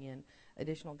bringing in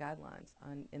additional guidelines.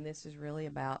 And this is really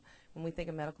about, when we think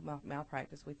of medical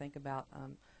malpractice, we think about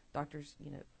doctors,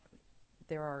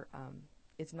 there are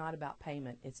it's not about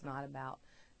payment. It's not about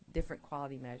different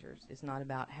quality measures. It's not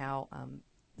about how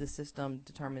the system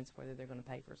determines whether they're going to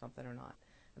pay for something or not.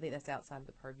 I think that's outside of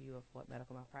the purview of what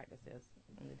medical malpractice is,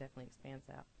 and it definitely expands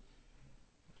that.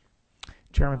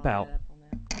 Chairman Powell.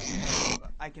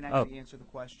 I can actually answer the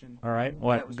question. All right.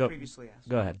 That was previously asked.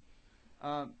 Go ahead.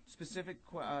 Specific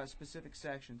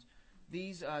sections.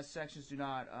 These sections do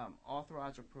not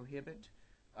authorize or prohibit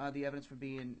the evidence from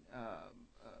being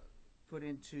put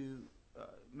into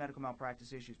medical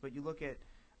malpractice issues, but you look at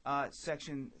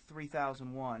Section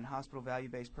 3001, Hospital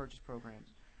Value-Based Purchase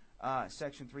Programs,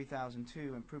 Section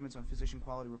 3002, Improvements on Physician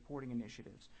Quality Reporting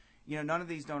Initiatives. None of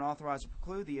these don't authorize or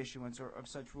preclude the issuance of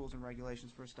such rules and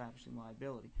regulations for establishing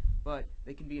liability, but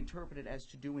they can be interpreted as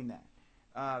to doing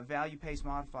that. Value-Based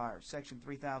Modifier, Section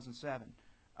 3007,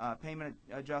 Payment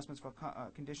Adjustments for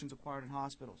Conditions Acquired in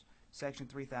Hospitals, Section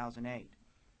 3008.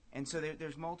 And so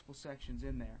there's multiple sections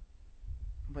in there.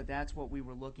 But that's what we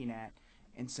were looking at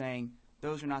and saying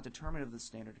those are not determinative of the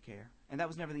standard of care. And that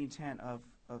was never the intent of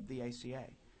the ACA.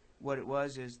 What it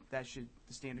was is that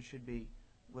the standard should be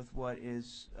with what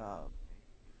is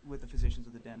with the physicians or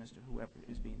the dentist or whoever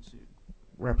is being sued.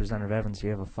 Representative Evans, do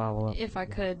you have a follow-up? If I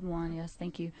could, yes,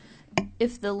 thank you.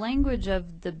 If the language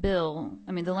of the bill,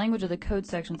 the language of the code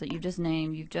sections that you've just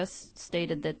named, you've just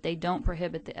stated that they don't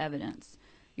prohibit the evidence.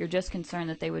 You're just concerned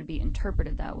that they would be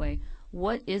interpreted that way.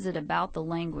 What is it about the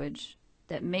language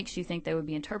that makes you think they would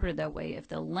be interpreted that way if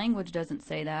the language doesn't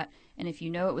say that, and if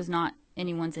it was not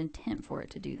anyone's intent for it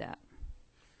to do that?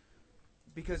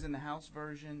 Because in the House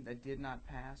version that did not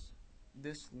pass,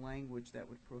 this language that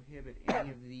would prohibit any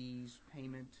of these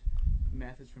payment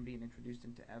methods from being introduced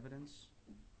into evidence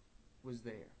was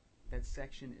there. That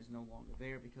section is no longer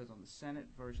there because on the Senate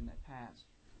version that passed,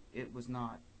 it was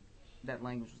not, that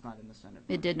language was not in the Senate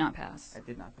version. It did not pass. It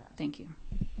did not pass. Thank you.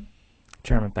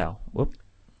 Chairman Powell. Whoop.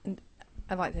 And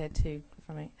I'd like to add two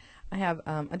for me. I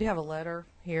do have a letter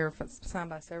here signed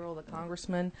by several of the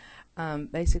congressmen,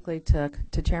 basically to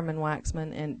Chairman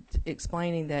Waxman, and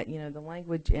explaining that the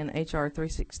language in HR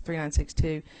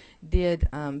 3962 did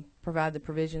provide the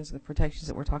provisions and the protections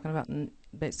that we're talking about,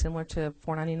 but similar to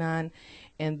 499,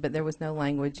 but there was no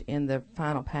language in the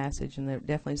final passage, and there are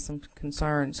definitely some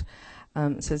concerns.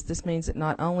 It says this means that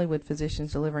not only would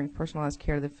physicians delivering personalized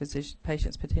care to the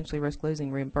patients potentially risk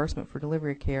losing reimbursement for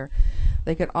delivery of care,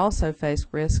 they could also face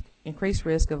increased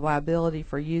risk of liability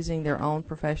for using their own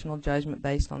professional judgment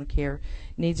based on the care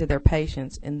needs of their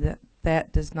patients, and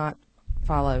that does not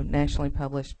follow nationally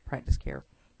published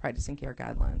practicing care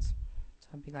guidelines. So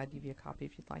I'd be glad to give you a copy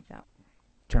if you'd like that.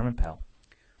 Chairman Powell.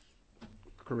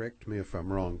 Correct me if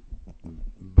I'm wrong,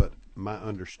 but my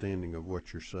understanding of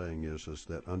what you're saying is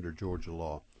that under Georgia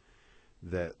law,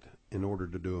 that in order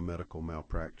to do a medical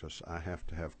malpractice, I have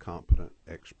to have competent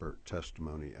expert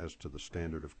testimony as to the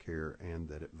standard of care and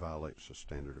that it violates the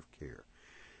standard of care.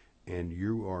 And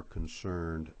you are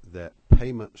concerned that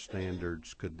payment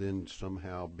standards could then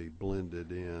somehow be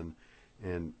blended in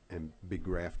and be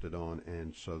grafted on.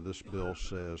 And so this bill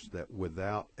says that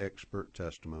without expert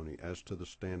testimony as to the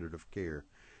standard of care,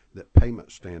 that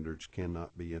payment standards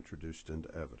cannot be introduced into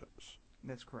evidence.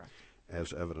 That's correct.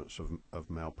 As evidence of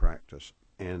malpractice.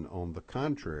 And on the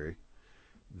contrary,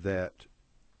 that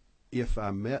if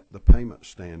I met the payment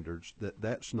standards,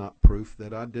 that's not proof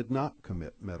that I did not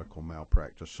commit medical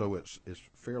malpractice. So it's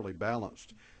fairly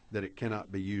balanced that it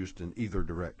cannot be used in either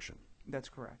direction. That's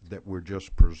correct. That we're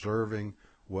just preserving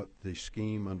what the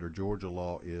scheme under Georgia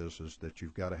law is that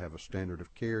you've got to have a standard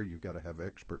of care, you've got to have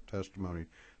expert testimony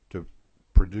to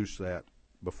produce that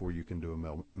before you can do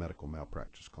a medical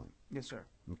malpractice claim. Yes, sir.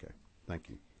 Okay, thank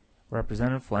you.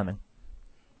 Representative Fleming.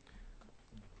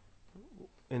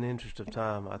 In the interest of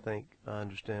time, I think I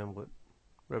understand what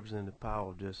Representative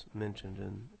Powell just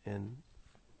mentioned, and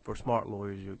for smart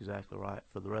lawyers, you're exactly right.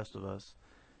 For the rest of us,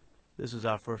 this is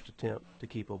our first attempt to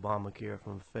keep Obamacare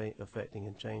from affecting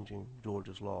and changing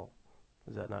Georgia's law.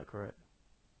 Is that not correct?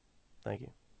 Thank you.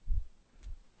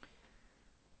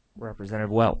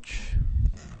 Representative Welch.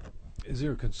 Is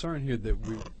there a concern here that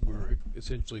we're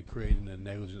essentially creating a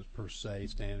negligence per se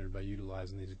standard by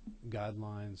utilizing these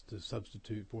guidelines to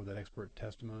substitute for that expert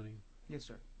testimony? Yes,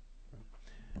 sir.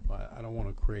 Well, I don't want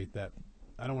to create that.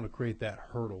 I don't want to create that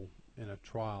hurdle in a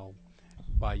trial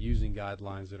by using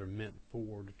guidelines that are meant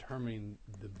for determining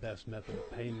the best method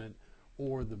of payment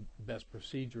or the best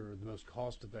procedure or the most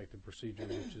cost-effective procedure,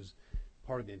 which is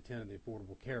part of the intent of the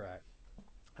Affordable Care Act.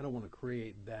 I don't want to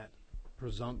create that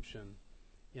presumption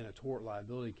in a tort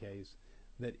liability case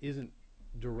that isn't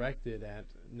directed at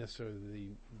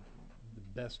necessarily the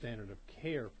best standard of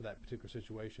care for that particular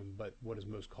situation, but what is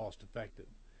most cost effective.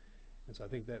 And so I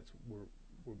think that's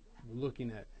we're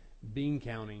looking at bean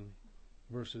counting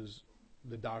versus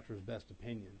the doctor's best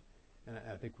opinion. And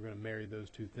I think we're going to marry those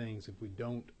two things if we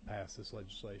don't pass this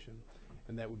legislation.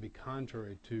 And that would be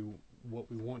contrary to what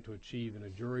we want to achieve in a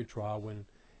jury trial when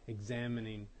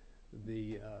examining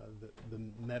the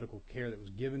medical care that was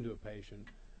given to a patient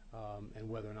and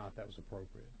whether or not that was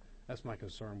appropriate. That's my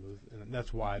concern with, and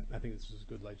that's why I think this is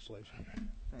good legislation.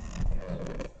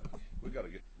 We got to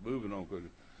get moving on because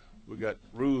we got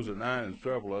rules at 9 and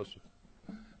several of us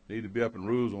need to be up in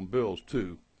rules on bills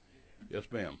too. Yes,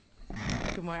 ma'am.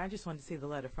 Good morning. I just wanted to see the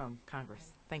letter from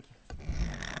Congress. Thank you.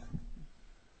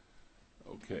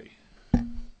 Okay.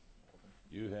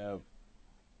 You have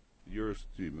yours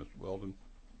too, Mr. Weldon.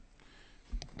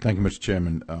 Thank you, Mr.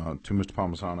 Chairman. To Mr.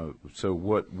 Palmisano, so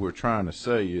what we're trying to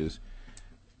say is,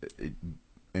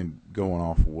 and going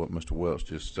off of what Mr. Welch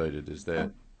just stated, is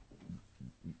that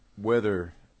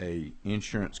whether a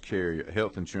insurance carrier, a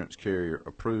health insurance carrier,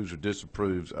 approves or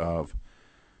disapproves of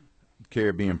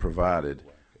care being provided,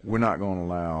 we're not going to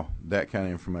allow that kind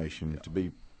of information to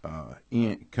be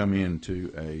come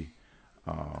into a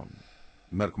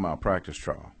medical malpractice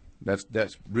trial.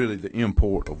 That's really the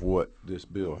import of what this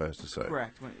bill has to say.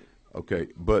 Correct. Okay,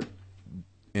 but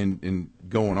in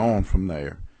going on from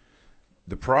there,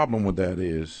 the problem with that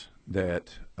is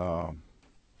that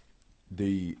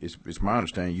it's my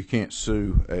understanding you can't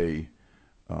sue a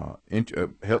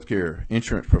healthcare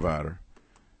insurance provider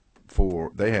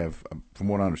for, they have, from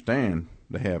what I understand,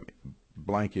 they have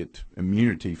blanket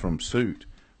immunity from suit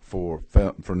for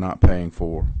not paying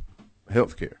for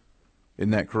health care. Isn't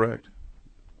that correct?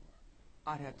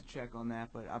 I'd have to check on that,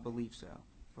 but I believe so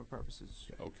for purposes.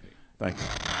 Okay. Thank you.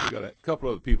 We got a couple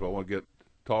other people I want to get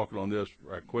talking on this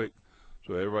right quick,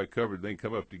 so everybody covered. They can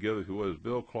come up together. Who was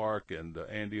Bill Clark and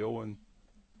Andy Owen?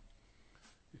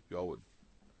 If y'all would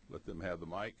let them have the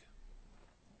mic.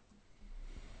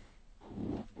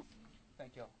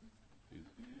 Thank y'all.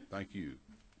 Thank you.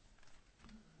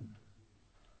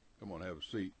 Come on, have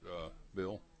a seat,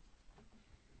 Bill.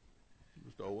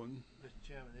 Mr. Owen. Mr.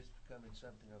 Chairman, this is becoming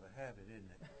something of a habit,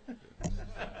 isn't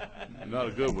it? Not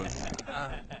a good one.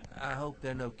 I hope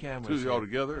there are no cameras. Two of y'all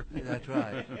together? That's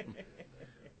right.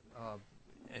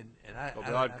 And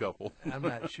the odd couple. I'm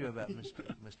not sure about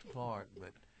Mr. Clark,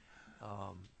 but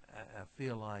I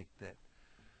feel like that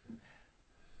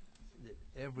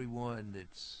everyone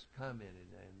that's commented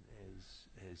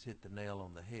and has hit the nail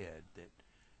on the head, that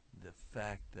the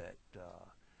fact that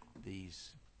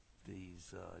these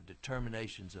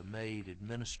determinations are made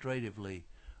administratively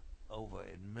over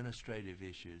administrative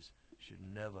issues should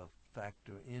never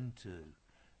factor into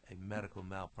medical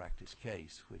malpractice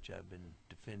case, which I've been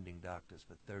defending doctors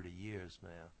for 30 years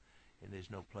now, and there's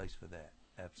no place for that,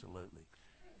 absolutely.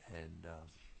 And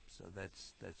so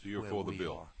that's So you're where for the we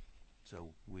bill? are.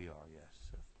 So we are, yes.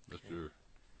 So, Mr.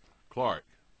 Clark.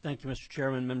 Thank you, Mr.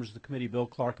 Chairman, members of the committee. Bill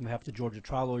Clark on behalf of the Georgia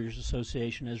Trial Lawyers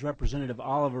Association. As Representative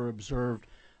Oliver observed,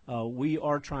 we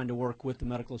are trying to work with the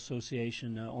Medical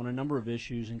Association on a number of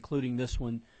issues, including this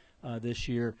one this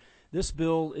year. This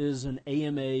bill is an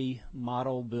AMA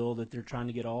model bill that they're trying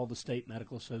to get all the state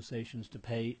medical associations to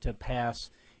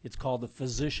pass. It's called the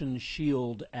Physician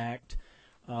Shield Act.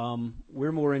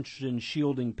 We're more interested in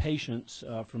shielding patients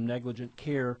from negligent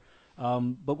care,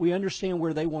 but we understand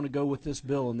where they want to go with this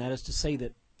bill, and that is to say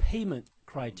that payment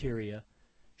criteria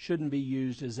shouldn't be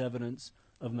used as evidence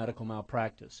of medical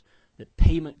malpractice. That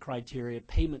payment criteria,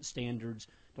 payment standards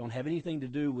don't have anything to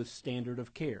do with standard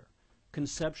of care.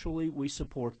 Conceptually, we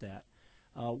support that.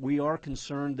 We are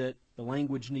concerned that the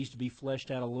language needs to be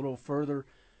fleshed out a little further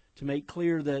to make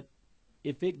clear that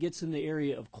if it gets in the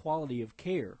area of quality of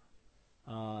care,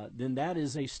 then that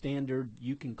is a standard.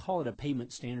 You can call it a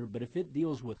payment standard, but if it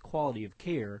deals with quality of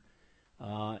care,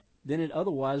 then it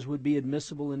otherwise would be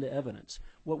admissible into evidence.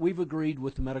 What we've agreed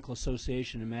with the Medical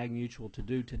Association and MagMutual to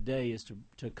do today is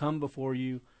to come before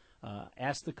you,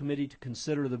 ask the committee to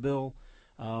consider the bill,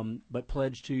 but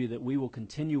pledge to you that we will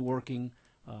continue working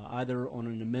either on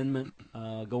an amendment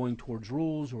going towards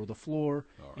rules or the floor,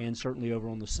 and certainly over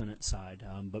on the Senate side.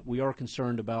 But we are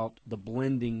concerned about the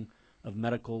blending of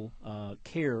medical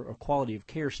care or quality of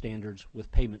care standards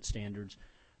with payment standards.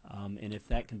 And if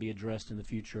that can be addressed in the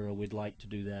future, we'd like to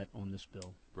do that on this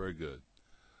bill. Very good.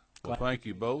 Well, thank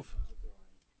you both.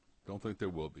 Don't think there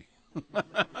will be.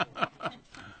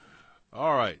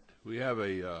 All right. We have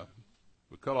we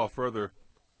cut off further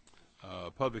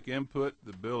public input.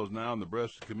 The bill is now in the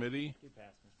breast committee.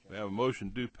 We have a motion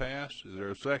do pass. Is there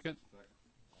a second?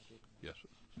 Yes, sir.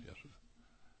 Yes, sir.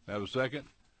 Have a second?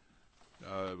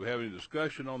 Do we have any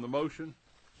discussion on the motion?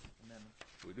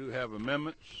 We do have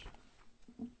amendments.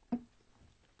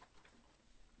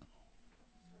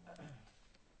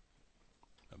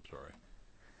 I'm sorry.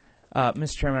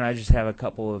 Mr. Chairman, I just have a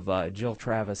couple of Jill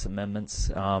Travis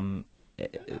amendments.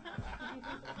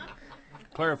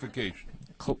 Clarification.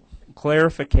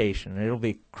 Clarification. It'll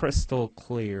be crystal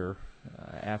clear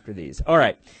after these. All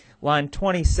right. Line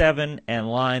 27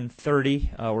 and line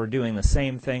 30, we're doing the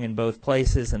same thing in both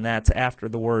places, and that's after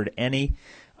the word any,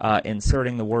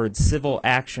 inserting the word civil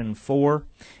action for,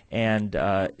 and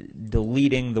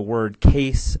deleting the word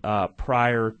case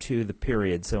prior to the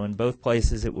period. So in both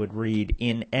places it would read,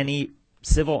 in any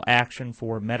civil action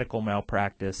for medical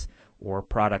malpractice or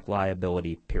product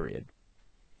liability, period.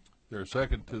 Is there a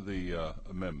second to the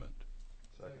amendment?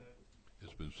 Second.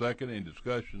 It's been seconded. Any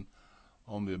discussion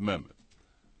on the amendment?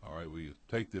 All right, we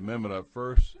take the amendment up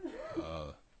first.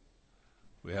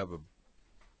 We have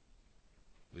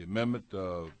the amendment,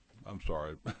 I'm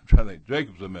sorry, I'm trying to think,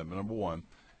 Jacob's amendment, number one.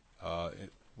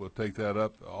 We'll take that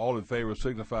up. All in favor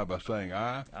signify by saying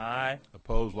aye. Aye.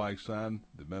 Opposed, like sign.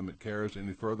 The amendment carries.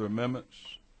 Any further amendments?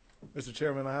 Mr.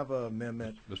 Chairman, I have an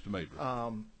amendment. Mr. Major.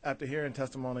 After hearing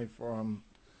testimony from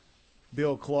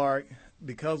Bill Clark,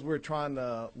 because we're trying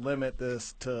to limit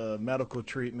this to medical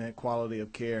treatment, quality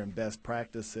of care, and best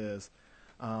practices,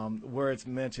 where it's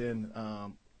mentioned,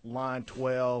 line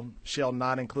 12 shall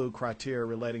not include criteria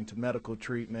relating to medical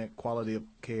treatment, quality of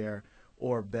care,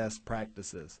 or best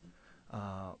practices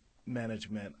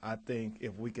management. I think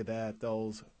if we could add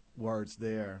those words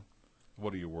there.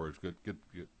 What are your words? Get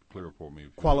clear for me.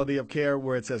 Quality of care,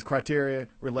 where it says criteria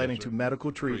relating to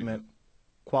medical treatment,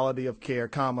 quality of care,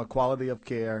 comma, quality of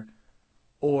care,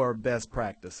 or best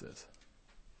practices.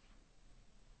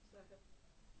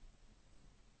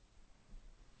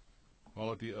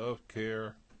 Quality of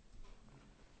care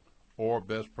or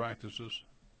best practices?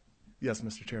 Yes,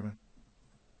 Mr. Chairman.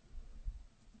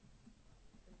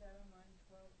 Is that on line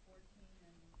 12, 14,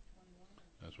 and 21?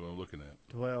 That's what I'm looking at.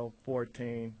 12,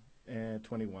 14, and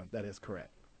 21. That is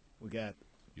correct. We got.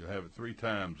 You'll have it 3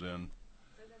 times in.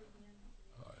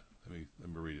 All right, let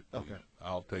me read it, please. Okay.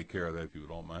 I'll take care of that if you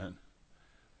don't mind.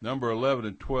 Number 11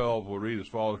 and 12 will read as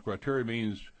follows. Criteria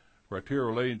means criteria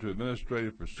relating to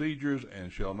administrative procedures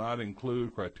and shall not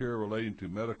include criteria relating to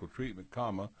medical treatment,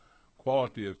 comma,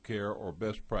 quality of care, or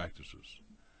best practices.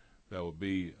 That will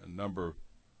be number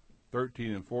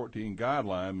 13 and 14.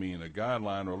 Guideline mean a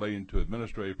guideline relating to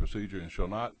administrative procedure and shall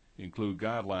not include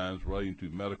guidelines relating to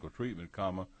medical treatment,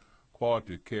 comma,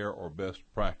 quality of care, or best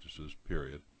practices,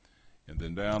 period. And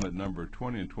then down at number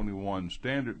 20 and 21,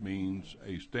 standard means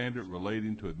a standard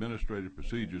relating to administrative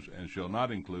procedures and shall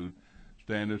not include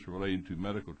standards relating to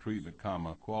medical treatment,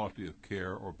 comma, quality of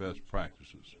care or best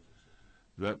practices.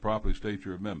 Does that properly state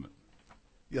your amendment?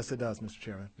 Yes, it does, Mr.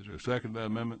 Chairman. Is there a second to that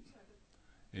amendment?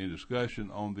 Any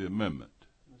discussion on the amendment?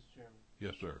 Mr. Chairman.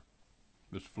 Yes, sir.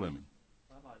 Mr. Fleming.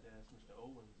 I'd like to ask Mr.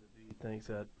 Owens if he thinks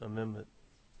that amendment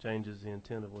changes the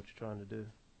intent of what you're trying to do.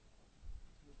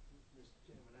 Mr.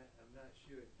 Chairman, I'm not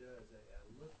sure it does. I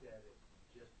looked at it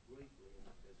just briefly, and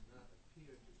it does not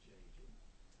appear to change it.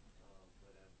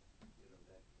 But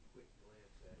that quick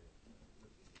glance at it,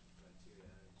 looking at the criteria,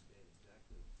 I understand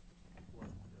exactly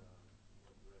what the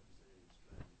representative's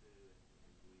trying to do,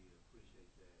 and we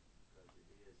appreciate that because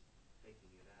it is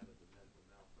taking it out of the medical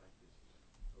malpractice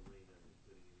arena and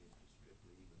putting it into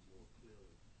strictly even more clearly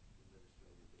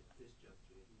administrative. At this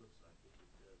juncture, it looks like it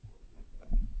does what we're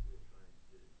trying to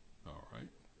do. All right.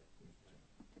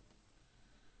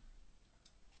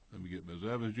 Let me get Ms.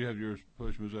 Evans. Do you have yours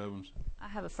pushed, Ms. Evans? I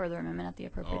have a further amendment at the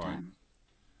appropriate All right.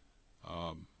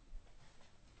 time.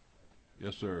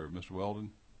 Yes, sir. Mr.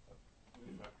 Weldon?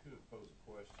 If I could pose a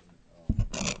question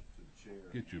to the chair.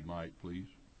 Get your mic, please.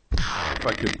 If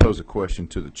I could pose a question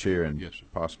to the chair and yes, sir.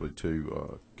 Possibly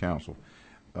to council.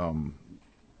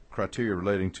 Criteria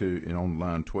relating to, and on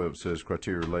line 12 it says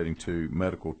criteria relating to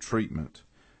medical treatment,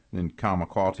 and then comma,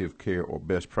 quality of care or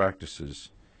best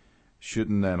practices.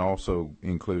 Shouldn't that also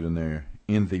include in there,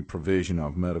 in the provision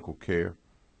of medical care?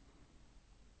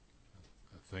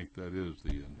 I think that is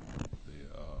the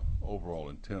overall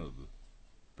intent of the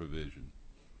provision,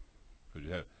 because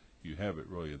you have it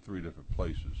really in three different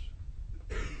places.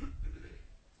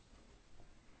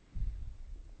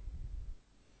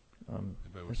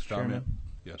 Mr. Chairman?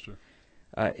 Yes, sir.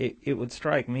 It would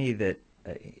strike me that,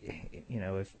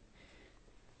 if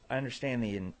I understand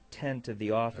the intent of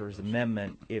the author's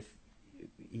amendment, if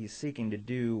he's seeking to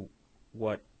do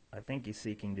what I think he's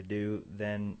seeking to do,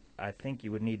 then I think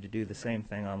you would need to do the same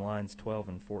thing on lines 12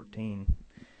 and 14,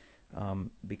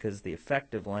 because the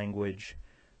effective language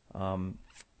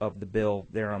of the bill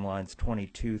there on lines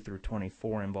 22 through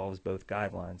 24 involves both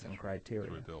guidelines and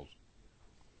criteria. That's right,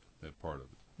 that part of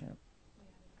it. Yeah.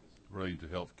 Relating to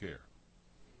health care.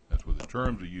 That's where the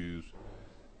terms are used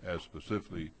as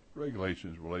specifically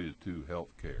regulations related to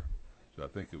health care. So I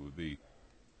think it would be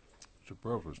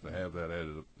superfluous to have that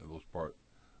added in those part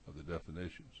of the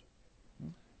definitions.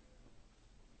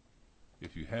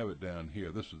 If you have it down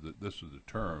here, this is the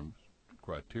terms,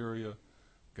 criteria,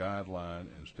 guideline,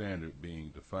 and standard being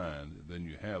defined, and then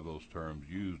you have those terms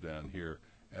used down here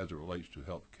as it relates to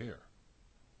health care.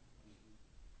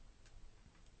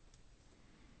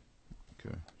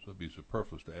 Okay. So it'd be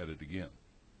superfluous to add it again.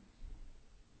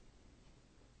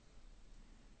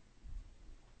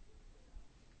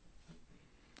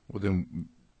 Well, then,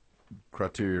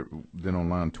 criteria, then on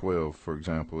line 12, for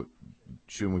example,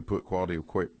 shouldn't we put quality of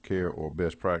care or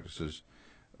best practices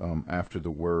after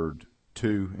the word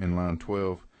to in line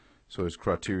 12? So it's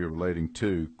criteria relating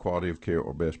to quality of care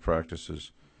or best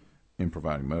practices in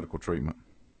providing medical treatment.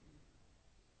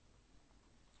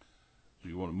 So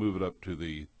you want to move it up to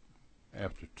the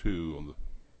after two on the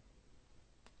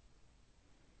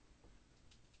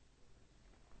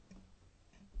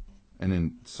and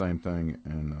then same thing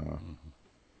in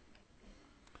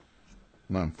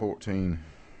line 14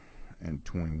 and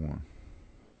 21.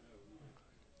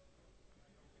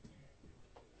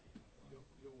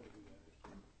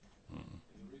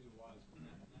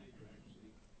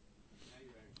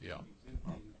 Yeah.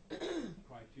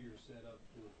 Criteria set up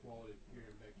for quality of care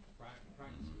and best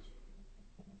practices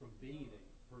from being a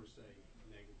per se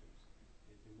negligence.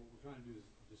 And what we're trying to do is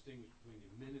distinguish between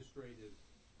administrative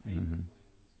payment plans,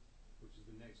 which is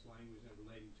the next language that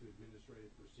relating to administrative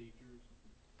procedures.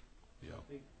 Yeah.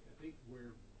 So I think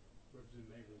where Representative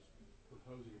Maber is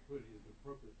proposing to put it is the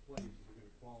appropriate place if we're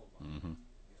going to qualify.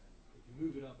 If you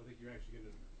move it up, I think you're actually going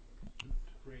to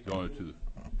create going to the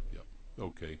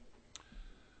okay.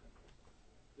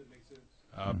 Does that make sense?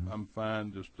 I'm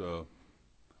fine. Just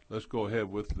let's go ahead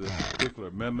with this particular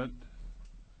amendment.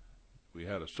 We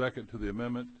had a second to the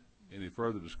amendment. Any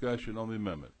further discussion on the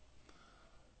amendment?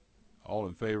 All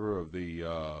in favor of the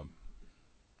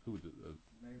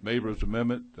Maber's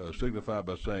amendment signify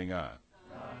by saying aye.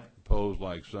 Aye. Opposed,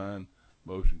 like sign.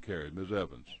 Motion carried. Ms.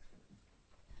 Evans.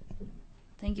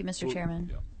 Thank you, Mr. Chairman.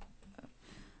 Yeah.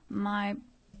 My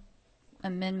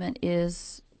amendment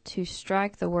is to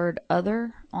strike the word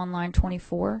other on line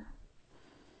 24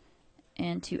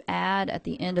 and to add at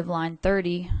the end of line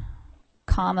 30,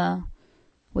 comma,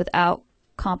 without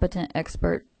competent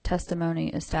expert testimony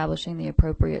establishing the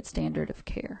appropriate standard of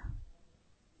care.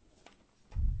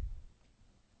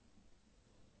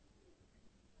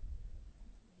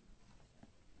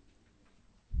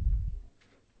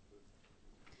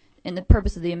 and the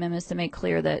purpose of the amendment is to make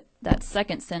clear that that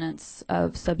second sentence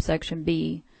of subsection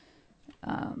B,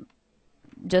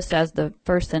 just as the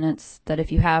first sentence, that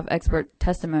if you have expert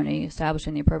testimony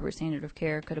establishing the appropriate standard of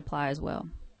care, could apply as well.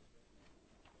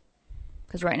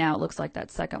 Because right now it looks like that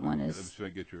second one is. Let me see if I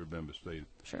can get your amendment stated.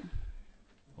 Sure.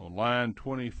 On line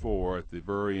 24 at the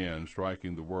very end,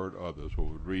 striking the word others, what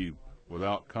would read,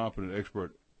 without competent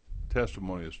expert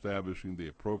testimony establishing the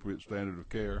appropriate standard of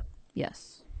care?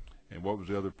 Yes. And what was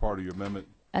the other part of your amendment?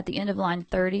 At the end of line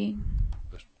 30.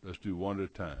 Let's do one at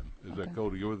a time. Is that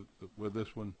Cody, you with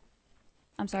this one?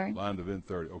 I'm sorry? Line of end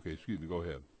 30. Okay, excuse me, go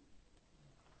ahead.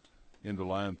 End of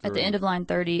line 30. At the end of line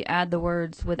 30, add the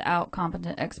words, without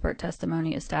competent expert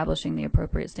testimony establishing the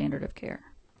appropriate standard of care.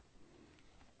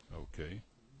 Okay.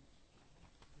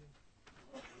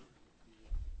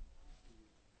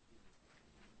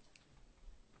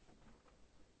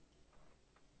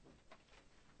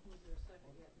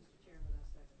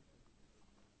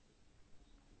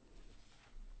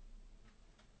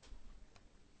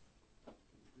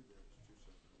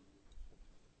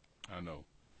 I know.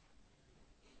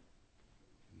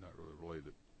 Not really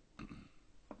related.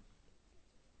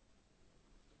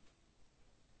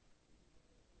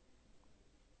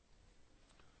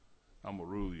 I'm going to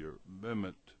rule your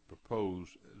amendment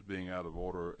proposed as being out of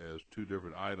order as two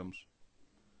different items.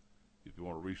 If you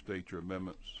want to restate your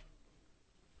amendments.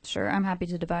 Sure, I'm happy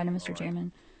to divide them, Mr.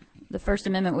 Chairman. The first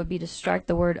amendment would be to strike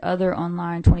the word other on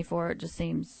line 24. It just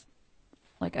seems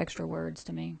like extra words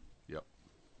to me. Yep.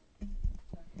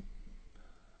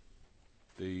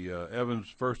 The Evans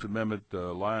First Amendment,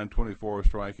 line 24,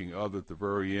 striking other at the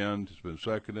very end, has been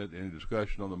seconded. Any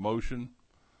discussion on the motion?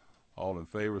 All in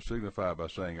favor signify by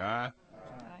saying aye.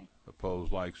 Aye.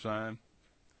 Opposed, like sign.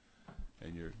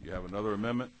 And you have another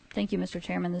amendment? Thank you, Mr.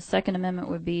 Chairman. The second amendment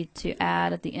would be to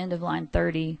add at the end of line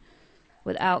 30,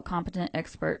 without competent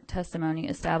expert testimony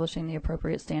establishing the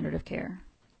appropriate standard of care.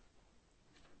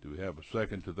 Do we have a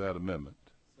second to that amendment?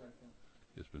 Second.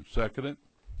 It's been seconded.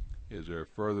 Is there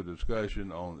further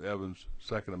discussion on Evans'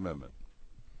 second amendment?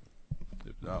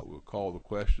 If not, we'll call the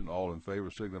question. All in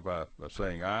favor signify by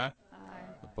saying aye. Aye.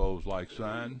 Opposed, like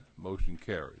sign. Motion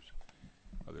carries.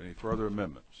 Are there any further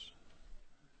amendments?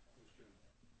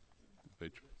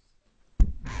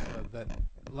 That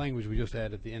language we just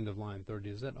added at the end of line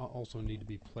 30, does that also need to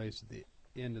be placed at the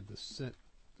end of the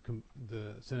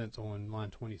sentence on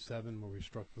line 27 where we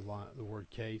struck the word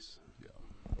case? Yeah.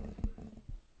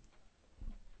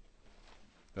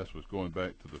 That's what's going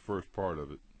back to the first part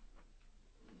of it.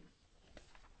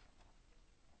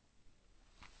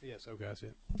 Yes, okay, I see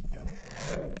it. Got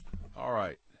it. All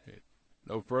right.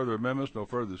 No further amendments, no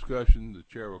further discussion. The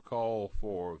chair will call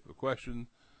for the question.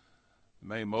 The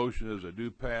main motion is I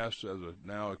do pass as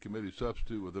now a committee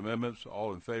substitute with amendments.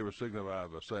 All in favor signify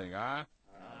by saying aye.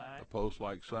 Aye. Opposed,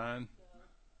 like sign.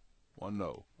 One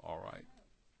no. All right.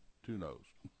 Two no's.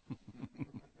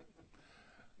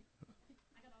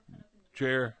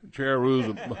 Chair rules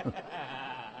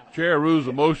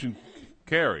the motion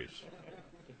carries.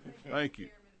 Thank you.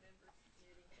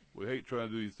 We hate trying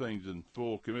to do these things in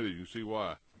full committee. You can see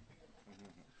why.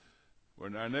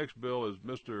 Our next bill is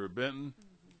Mr. Benton.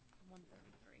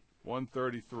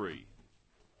 133.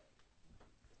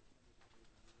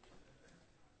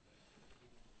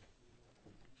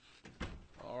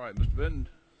 All right, Mr. Benton.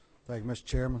 Thank you, Mr.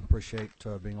 Chairman. Appreciate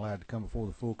being allowed to come before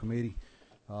the full committee.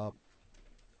 House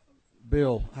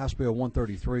Bill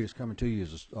 133 is coming to you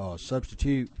as a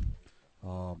substitute.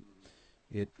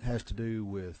 It has to do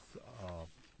with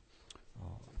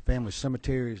family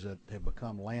cemeteries that have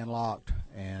become landlocked,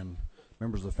 and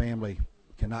members of the family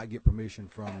cannot get permission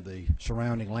from the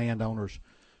surrounding landowners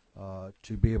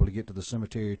to be able to get to the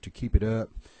cemetery to keep it up.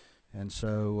 And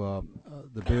so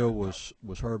the bill was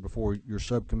heard before your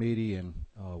subcommittee, and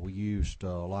we used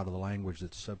a lot of the language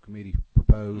that the subcommittee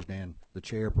proposed and the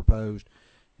chair proposed,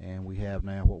 and we have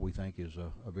now what we think is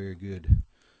a very good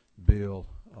bill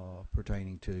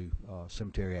pertaining to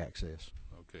cemetery access.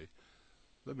 Okay.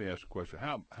 Let me ask a question.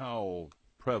 How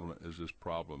prevalent is this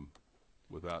problem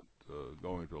without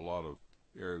going to a lot of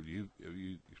areas? Have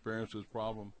you experienced this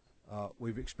problem?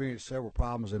 We've experienced several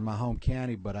problems in my home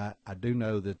county, but I do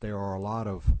know that there are a lot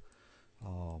of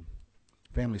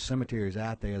family cemeteries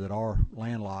out there that are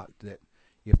landlocked, that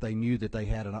if they knew that they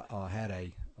had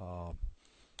a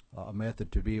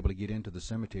method to be able to get into the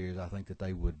cemeteries, I think that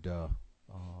they would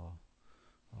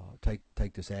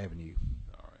take this avenue.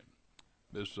 All right.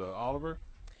 Ms. Oliver?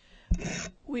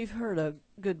 We've heard a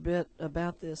good bit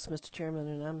about this, Mr. Chairman,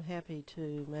 and I'm happy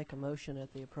to make a motion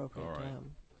at the appropriate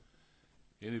time.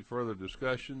 Any further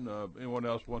discussion? Anyone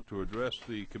else want to address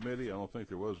the committee? I don't think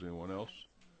there was anyone else.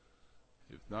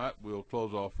 If not, we'll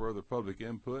close off further public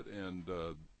input, and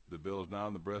the bill is now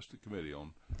in the breast of committee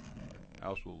on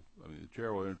the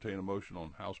chair will entertain a motion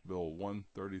on House Bill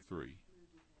 133.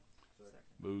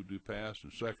 Move to pass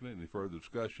and second it. Any further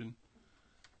discussion?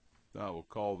 Now we'll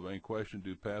call the main question.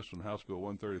 Do pass on House Bill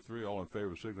 133. All in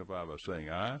favor signify by saying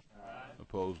aye. Aye.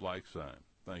 Opposed, like sign.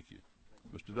 Thank you.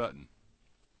 Mr. Dutton.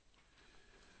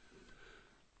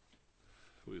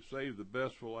 We've saved the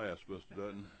best for last, Mr.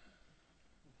 Dutton.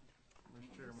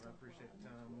 Mr. Chairman, I appreciate the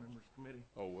time, members of the committee.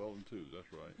 Oh, well, and two,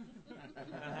 that's right.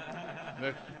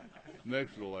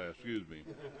 next to the last, excuse me.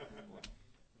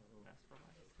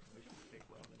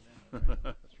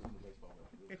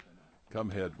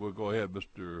 Come ahead. We'll go ahead,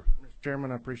 Mr.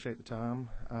 Chairman, I appreciate the time.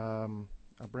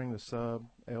 I bring the sub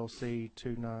LC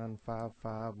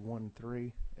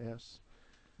 295513S.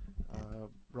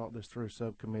 Brought this through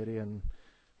subcommittee, and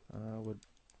with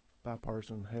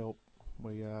bipartisan help,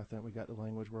 I think we got the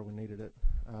language where we needed it.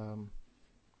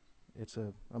 It's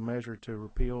a measure to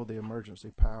repeal the emergency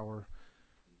power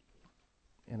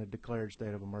in a declared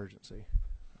state of emergency,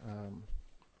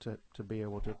 to be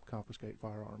able to confiscate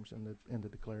firearms in the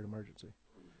declared emergency.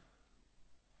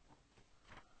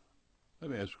 Let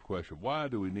me ask you a question. Why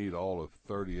do we need all of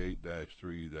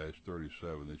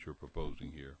 38-3-37 that you're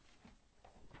proposing here?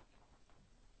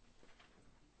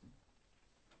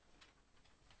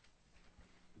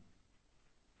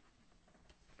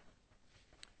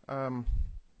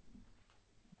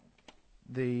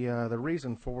 The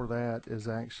reason for that is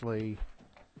actually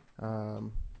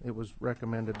it was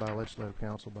recommended by Legislative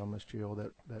Council by Ms. Gill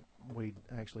that we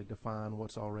actually define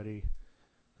what's already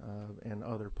in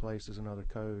other places in other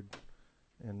code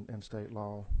and state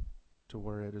law to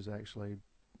where it is actually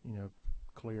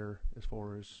clear as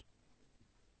far as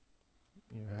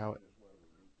how it.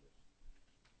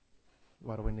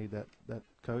 Why do we need that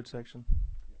code section?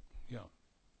 Yeah.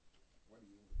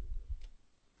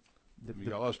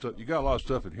 You got a lot of stuff. You got a lot of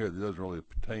stuff in here that doesn't really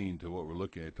pertain to what we're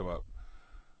looking at. Talking about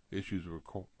issues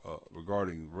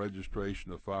regarding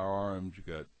registration of firearms. You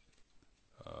got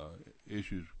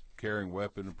issues carrying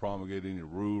weapon and promulgating a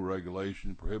rule,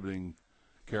 regulation prohibiting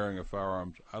carrying of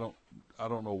firearms. I don't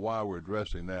know why we're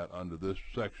addressing that under this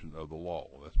section of the law.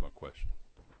 That's my question.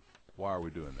 Why are we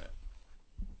doing that?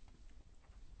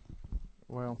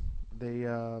 Well,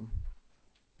 the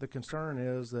concern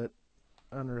is that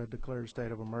under a declared state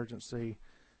of emergency,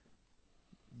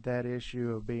 that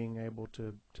issue of being able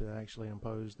to actually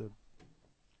impose the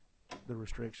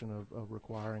restriction of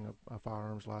requiring a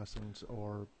firearms license,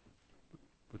 or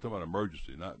we're talking about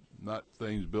emergency, not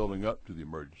things building up to the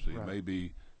emergency. Right.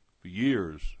 Maybe for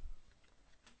years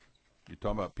you're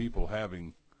talking about people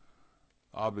having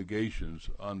obligations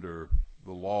under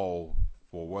the law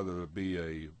for whether it be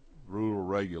a rule or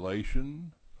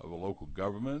regulation of a local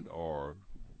government, or of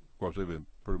course they've been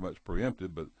pretty much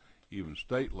preempted, but even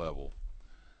state level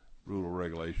rule or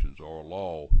regulations or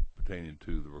law pertaining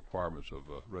to the requirements of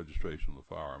registration of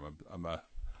the firearm.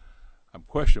 I'm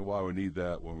questioning why we need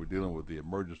that when we're dealing with the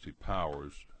emergency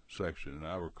powers section. And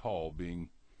I recall being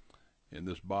in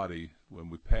this body when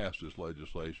we passed this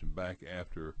legislation back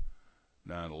after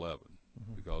 9/11,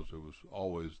 because there was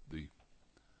always the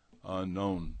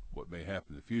unknown what may happen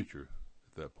in the future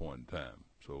at that point in time.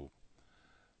 So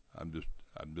I'm just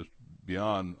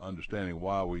beyond understanding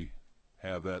why we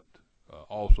have that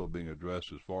also being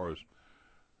addressed as far as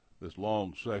this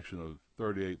long section of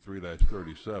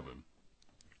 38-3-37.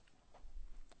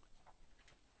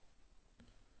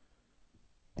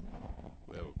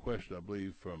 We have a question, I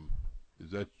believe,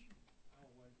 is that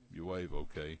your wave?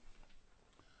 Okay.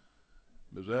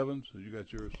 Ms. Evans, have you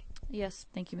got yours? Yes,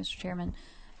 thank you, Mr. Chairman.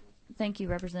 Thank you,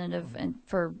 Representative, and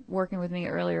for working with me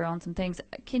earlier on some things.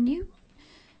 Can you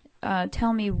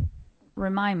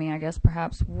remind me, I guess,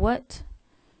 perhaps, what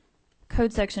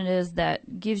code section it is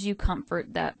that gives you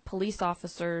comfort that police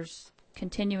officers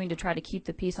continuing to try to keep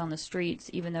the peace on the streets,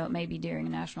 even though it may be during a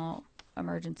national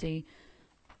emergency,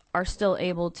 are still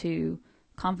able to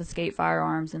confiscate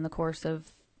firearms in the course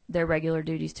of their regular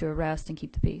duties to arrest and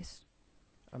keep the peace?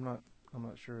 I'm not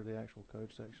sure of the actual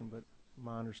code section, but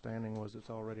my understanding was it's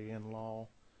already in law,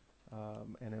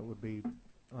 and it would be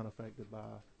unaffected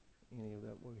by any of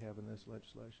that we have in this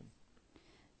legislation.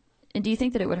 And do you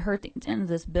think that it would hurt the intent of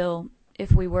this bill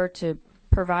if we were to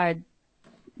provide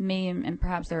me, and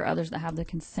perhaps there are others that have the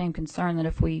same concern, that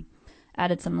if we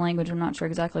added some language, I'm not sure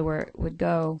exactly where it would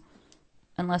go,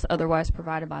 unless otherwise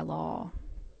provided by law?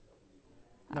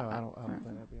 No, I don't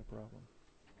think that'd be a problem.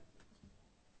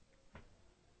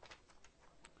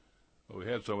 Well, we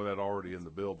had some of that already in the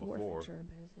bill before.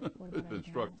 It's been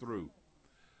struck through.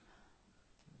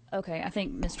 Okay, I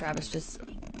think Ms. Travis just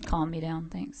calmed me down.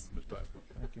 Thanks. Ms. Tyler.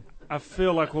 I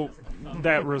feel like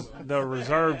the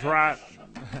reserved right,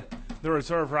 the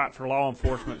reserved right for law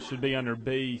enforcement should be under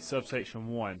B subsection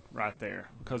 1 right there,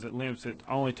 because it limits it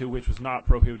only to which was not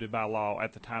prohibited by law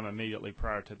at the time immediately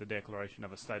prior to the declaration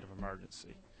of a state of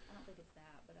emergency. I don't think it's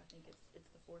that, but I think it's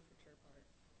the forfeiture part.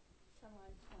 So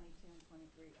lines 22 and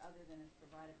 23, other than as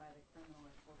provided by the criminal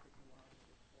or forfeiture laws of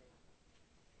the state.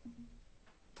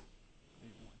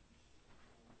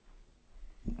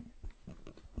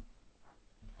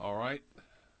 All right.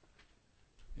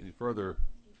 Any further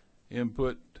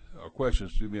input or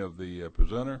questions to me of the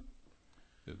presenter?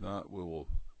 If not, we will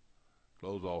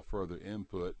close all further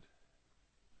input.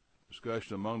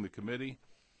 Discussion among the committee.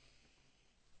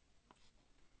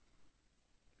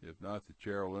 If not, the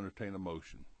chair will entertain a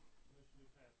motion.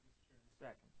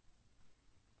 Second.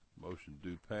 Motion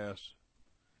do pass.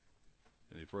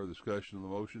 Any further discussion on the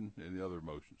motion? Any other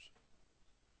motions?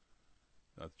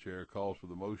 Not the chair calls for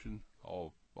the motion.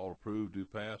 All approved do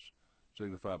pass.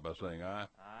 Signify by saying aye.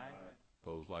 Aye.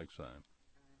 Opposed, like sign.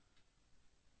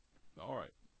 All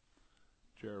right.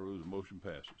 Chair rules, the motion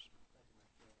passes.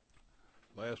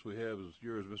 Last we have is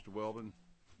yours, Mr. Weldon.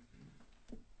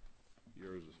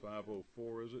 Yours is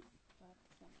 504, is it?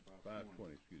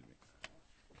 520, excuse me.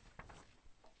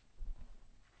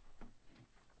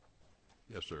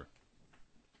 Yes, sir.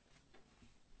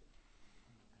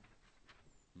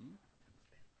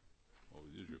 Oh,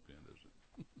 it is your pen, is it?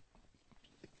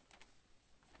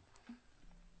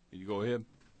 Can you go ahead,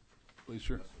 please,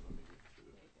 sir?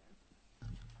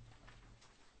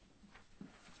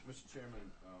 Mr.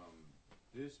 Chairman,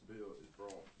 this bill is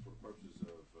brought for the purposes of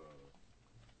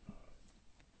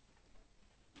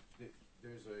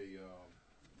there's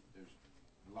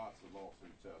lots of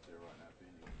lawsuits out there right now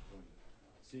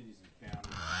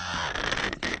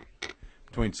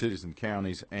between cities and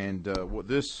counties, and what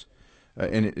this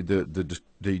the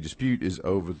dispute is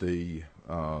over the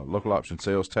local option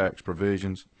sales tax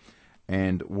provisions,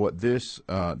 and what this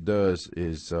does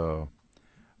is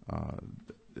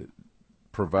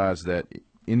provides that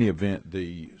in the event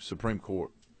the Supreme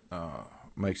Court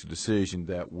makes a decision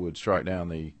that would strike down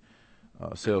the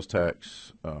sales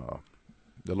tax,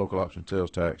 the local option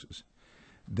sales taxes,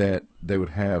 that they would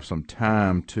have some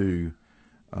time to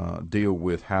deal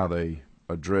with how they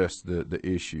address the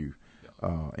issue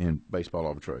in baseball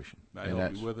arbitration. May I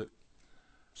help you with it?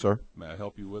 Sir? May I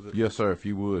help you with it? Yes, sir, if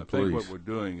you would, please. I think what we're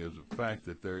doing is the fact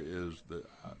that there is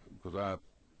because I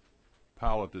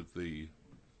piloted the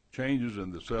changes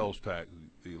in the sales tax,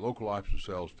 the local option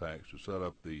sales tax, to set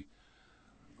up the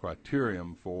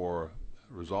criterion for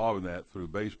resolving that through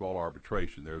baseball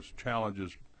arbitration. There's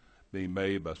challenges being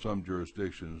made by some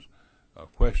jurisdictions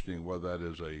questioning whether that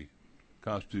is a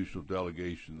constitutional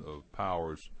delegation of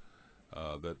powers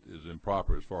that is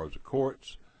improper as far as the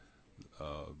courts.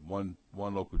 One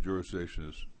local jurisdiction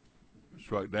has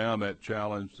struck down that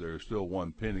challenge. There's still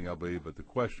one pending, I believe, but the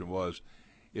question was,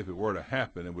 if it were to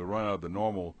happen and we run out of the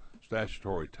normal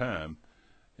statutory time,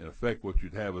 in effect what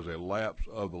you'd have is a lapse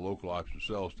of the local option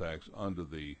sales tax under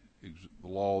the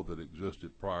law that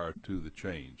existed prior to the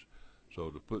change. So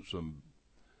to put some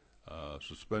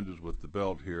suspenders with the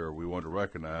belt here, we want to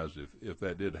recognize if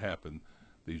that did happen,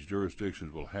 these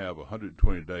jurisdictions will have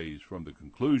 120 days from the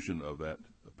conclusion of that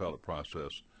appellate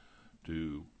process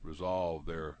to resolve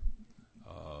their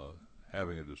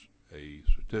having a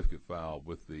certificate filed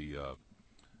with the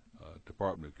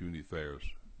Department of Community Affairs,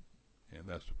 and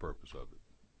that's the purpose of it.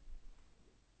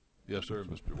 Yes, sir,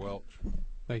 Mr. Welch.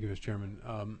 Thank you, Mr. Chairman.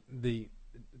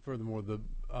 Furthermore,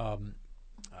 I'm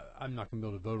not going to be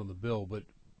able to vote on the bill, but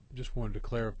just wanted to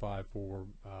clarify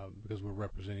because we're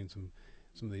representing some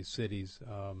of these cities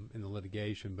in the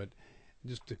litigation, but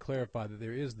just to clarify that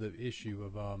there is the issue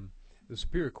of the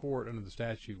Superior Court under the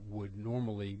statute would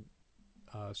normally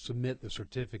submit the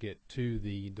certificate to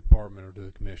the department or to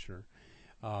the commissioner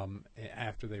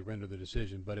after they render the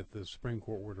decision. But if the Supreme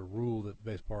Court were to rule that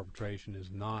baseball arbitration is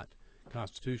not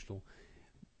constitutional,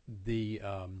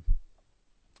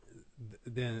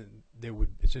 then there would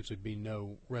essentially be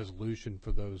no resolution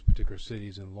for those particular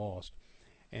cities and lost.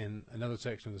 And another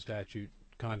section of the statute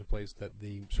contemplates that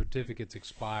the certificates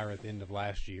expire at the end of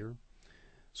last year.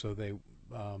 So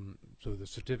so the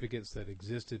certificates that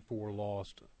existed for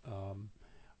lost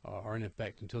are in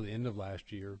effect until the end of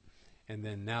last year. And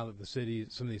then now that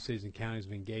some of these cities and counties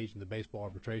have engaged in the baseball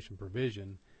arbitration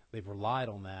provision, they've relied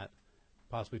on that,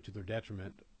 possibly to their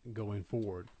detriment, going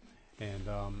forward. And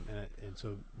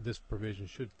so this provision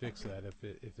should fix that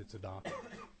if it's adopted.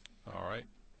 All right.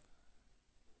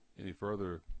 Any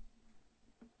further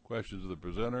questions of the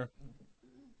presenter?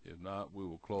 If not, we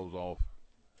will close off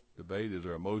debate. Is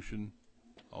there a motion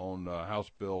on House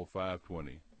Bill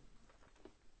 520?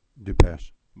 Do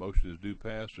pass. Motion is due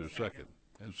pass. There's a second.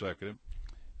 And seconded.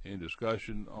 Any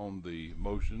discussion on the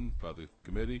motion by the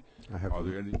committee? Are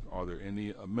there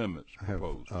any amendments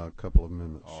proposed? I have a couple of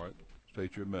amendments. All right.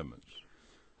 State your amendments.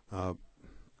 On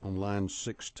line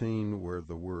 16, where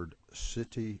the word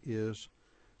city is,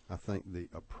 I think the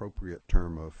appropriate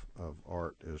term of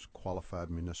art is qualified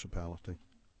municipality.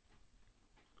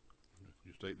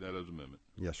 You state that as amendment?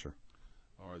 Yes, sir.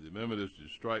 All right. The amendment is to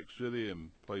strike city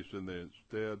and place in there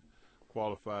instead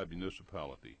qualified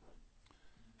municipality.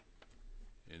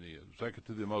 Any second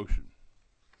to the motion?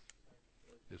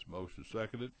 This motion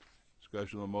seconded.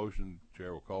 Discussion on the motion.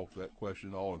 Chair will call for that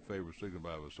question. All in favor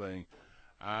signify by saying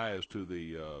aye as to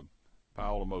the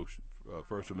pile of motion,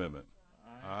 First Amendment.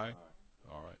 Aye.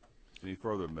 All right. Any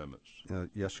further amendments?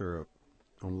 Yes, sir.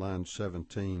 On line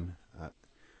 17,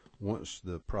 once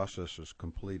the process is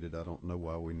completed, I don't know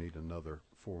why we need another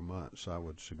 4 months. I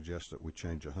would suggest that we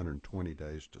change 120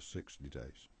 days to 60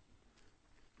 days.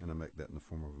 And I make that in the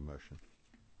form of a motion.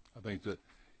 I think that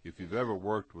if you've ever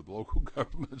worked with local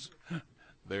governments,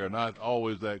 they are not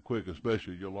always that quick,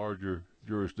 especially your larger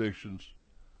jurisdictions.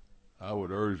 I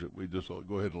would urge that we just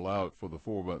go ahead and allow it for the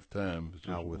 4 month time. It's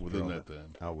just within that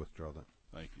time. I'll withdraw that.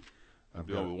 Thank you. I'm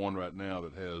dealing with one right now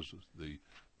that has the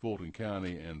Fulton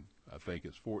County, and I think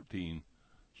it's 14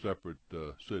 separate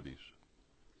cities.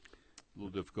 A little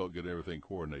difficult to get everything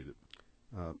coordinated.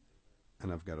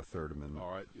 And I've got a third amendment.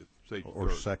 All right.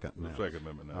 Or second now. Second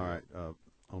amendment now. All right.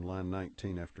 On line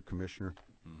 19 after Commissioner,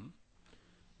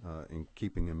 in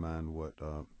keeping in mind what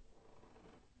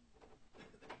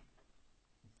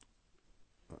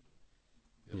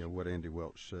what Andy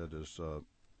Welch said is,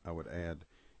 I would add,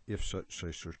 if such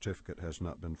a certificate has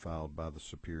not been filed by the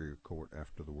Superior Court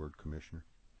after the word Commissioner.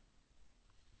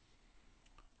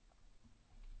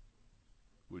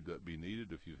 Would that be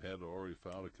needed if you had already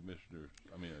filed a commissioner?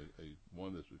 I mean, a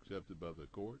one that's accepted by the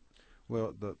court.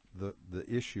 Well, the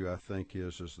issue I think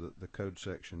is that the code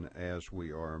section, as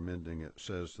we are amending it,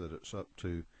 says that it's up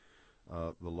to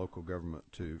the local government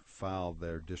to file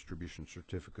their distribution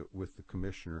certificate with the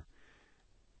commissioner.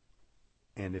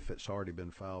 And if it's already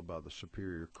been filed by the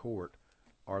Superior Court,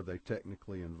 are they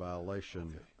technically in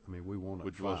violation? Okay. I mean, we want to.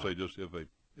 Would you want to say just if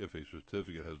a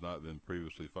certificate has not been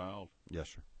previously filed? Yes,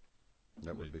 sir.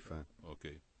 That would be fine.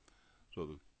 Okay. So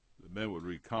the amendment would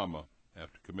read comma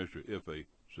after Commissioner if a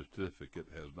certificate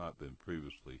has not been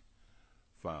previously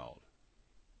filed.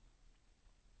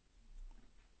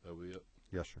 That will be it?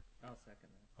 Yes, sir. I'll second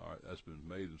that. All right. That's been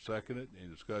made and seconded. Any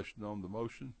discussion on the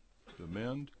motion to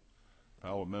amend?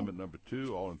 Powell Amendment number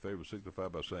 2. All in favor signify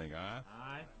by saying aye.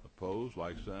 Aye. Opposed,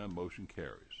 like sign. Motion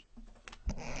carries.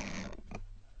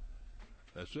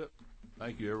 That's it.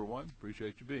 Thank you, everyone.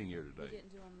 Appreciate you being here today. We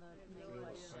didn't do on the main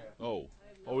question. Oh,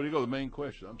 we didn't go to the main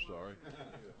question. I'm sorry.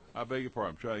 I beg your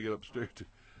pardon. I'm trying to get upstairs.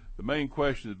 The main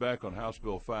question is back on House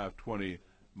Bill 520.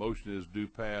 Motion is due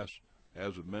pass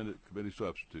as amended. Committee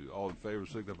substitute. All in favor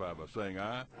signify by saying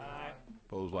aye. Aye.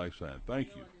 Opposed, like sign.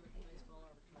 Thank you.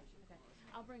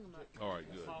 I'll bring them up. All right,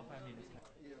 good.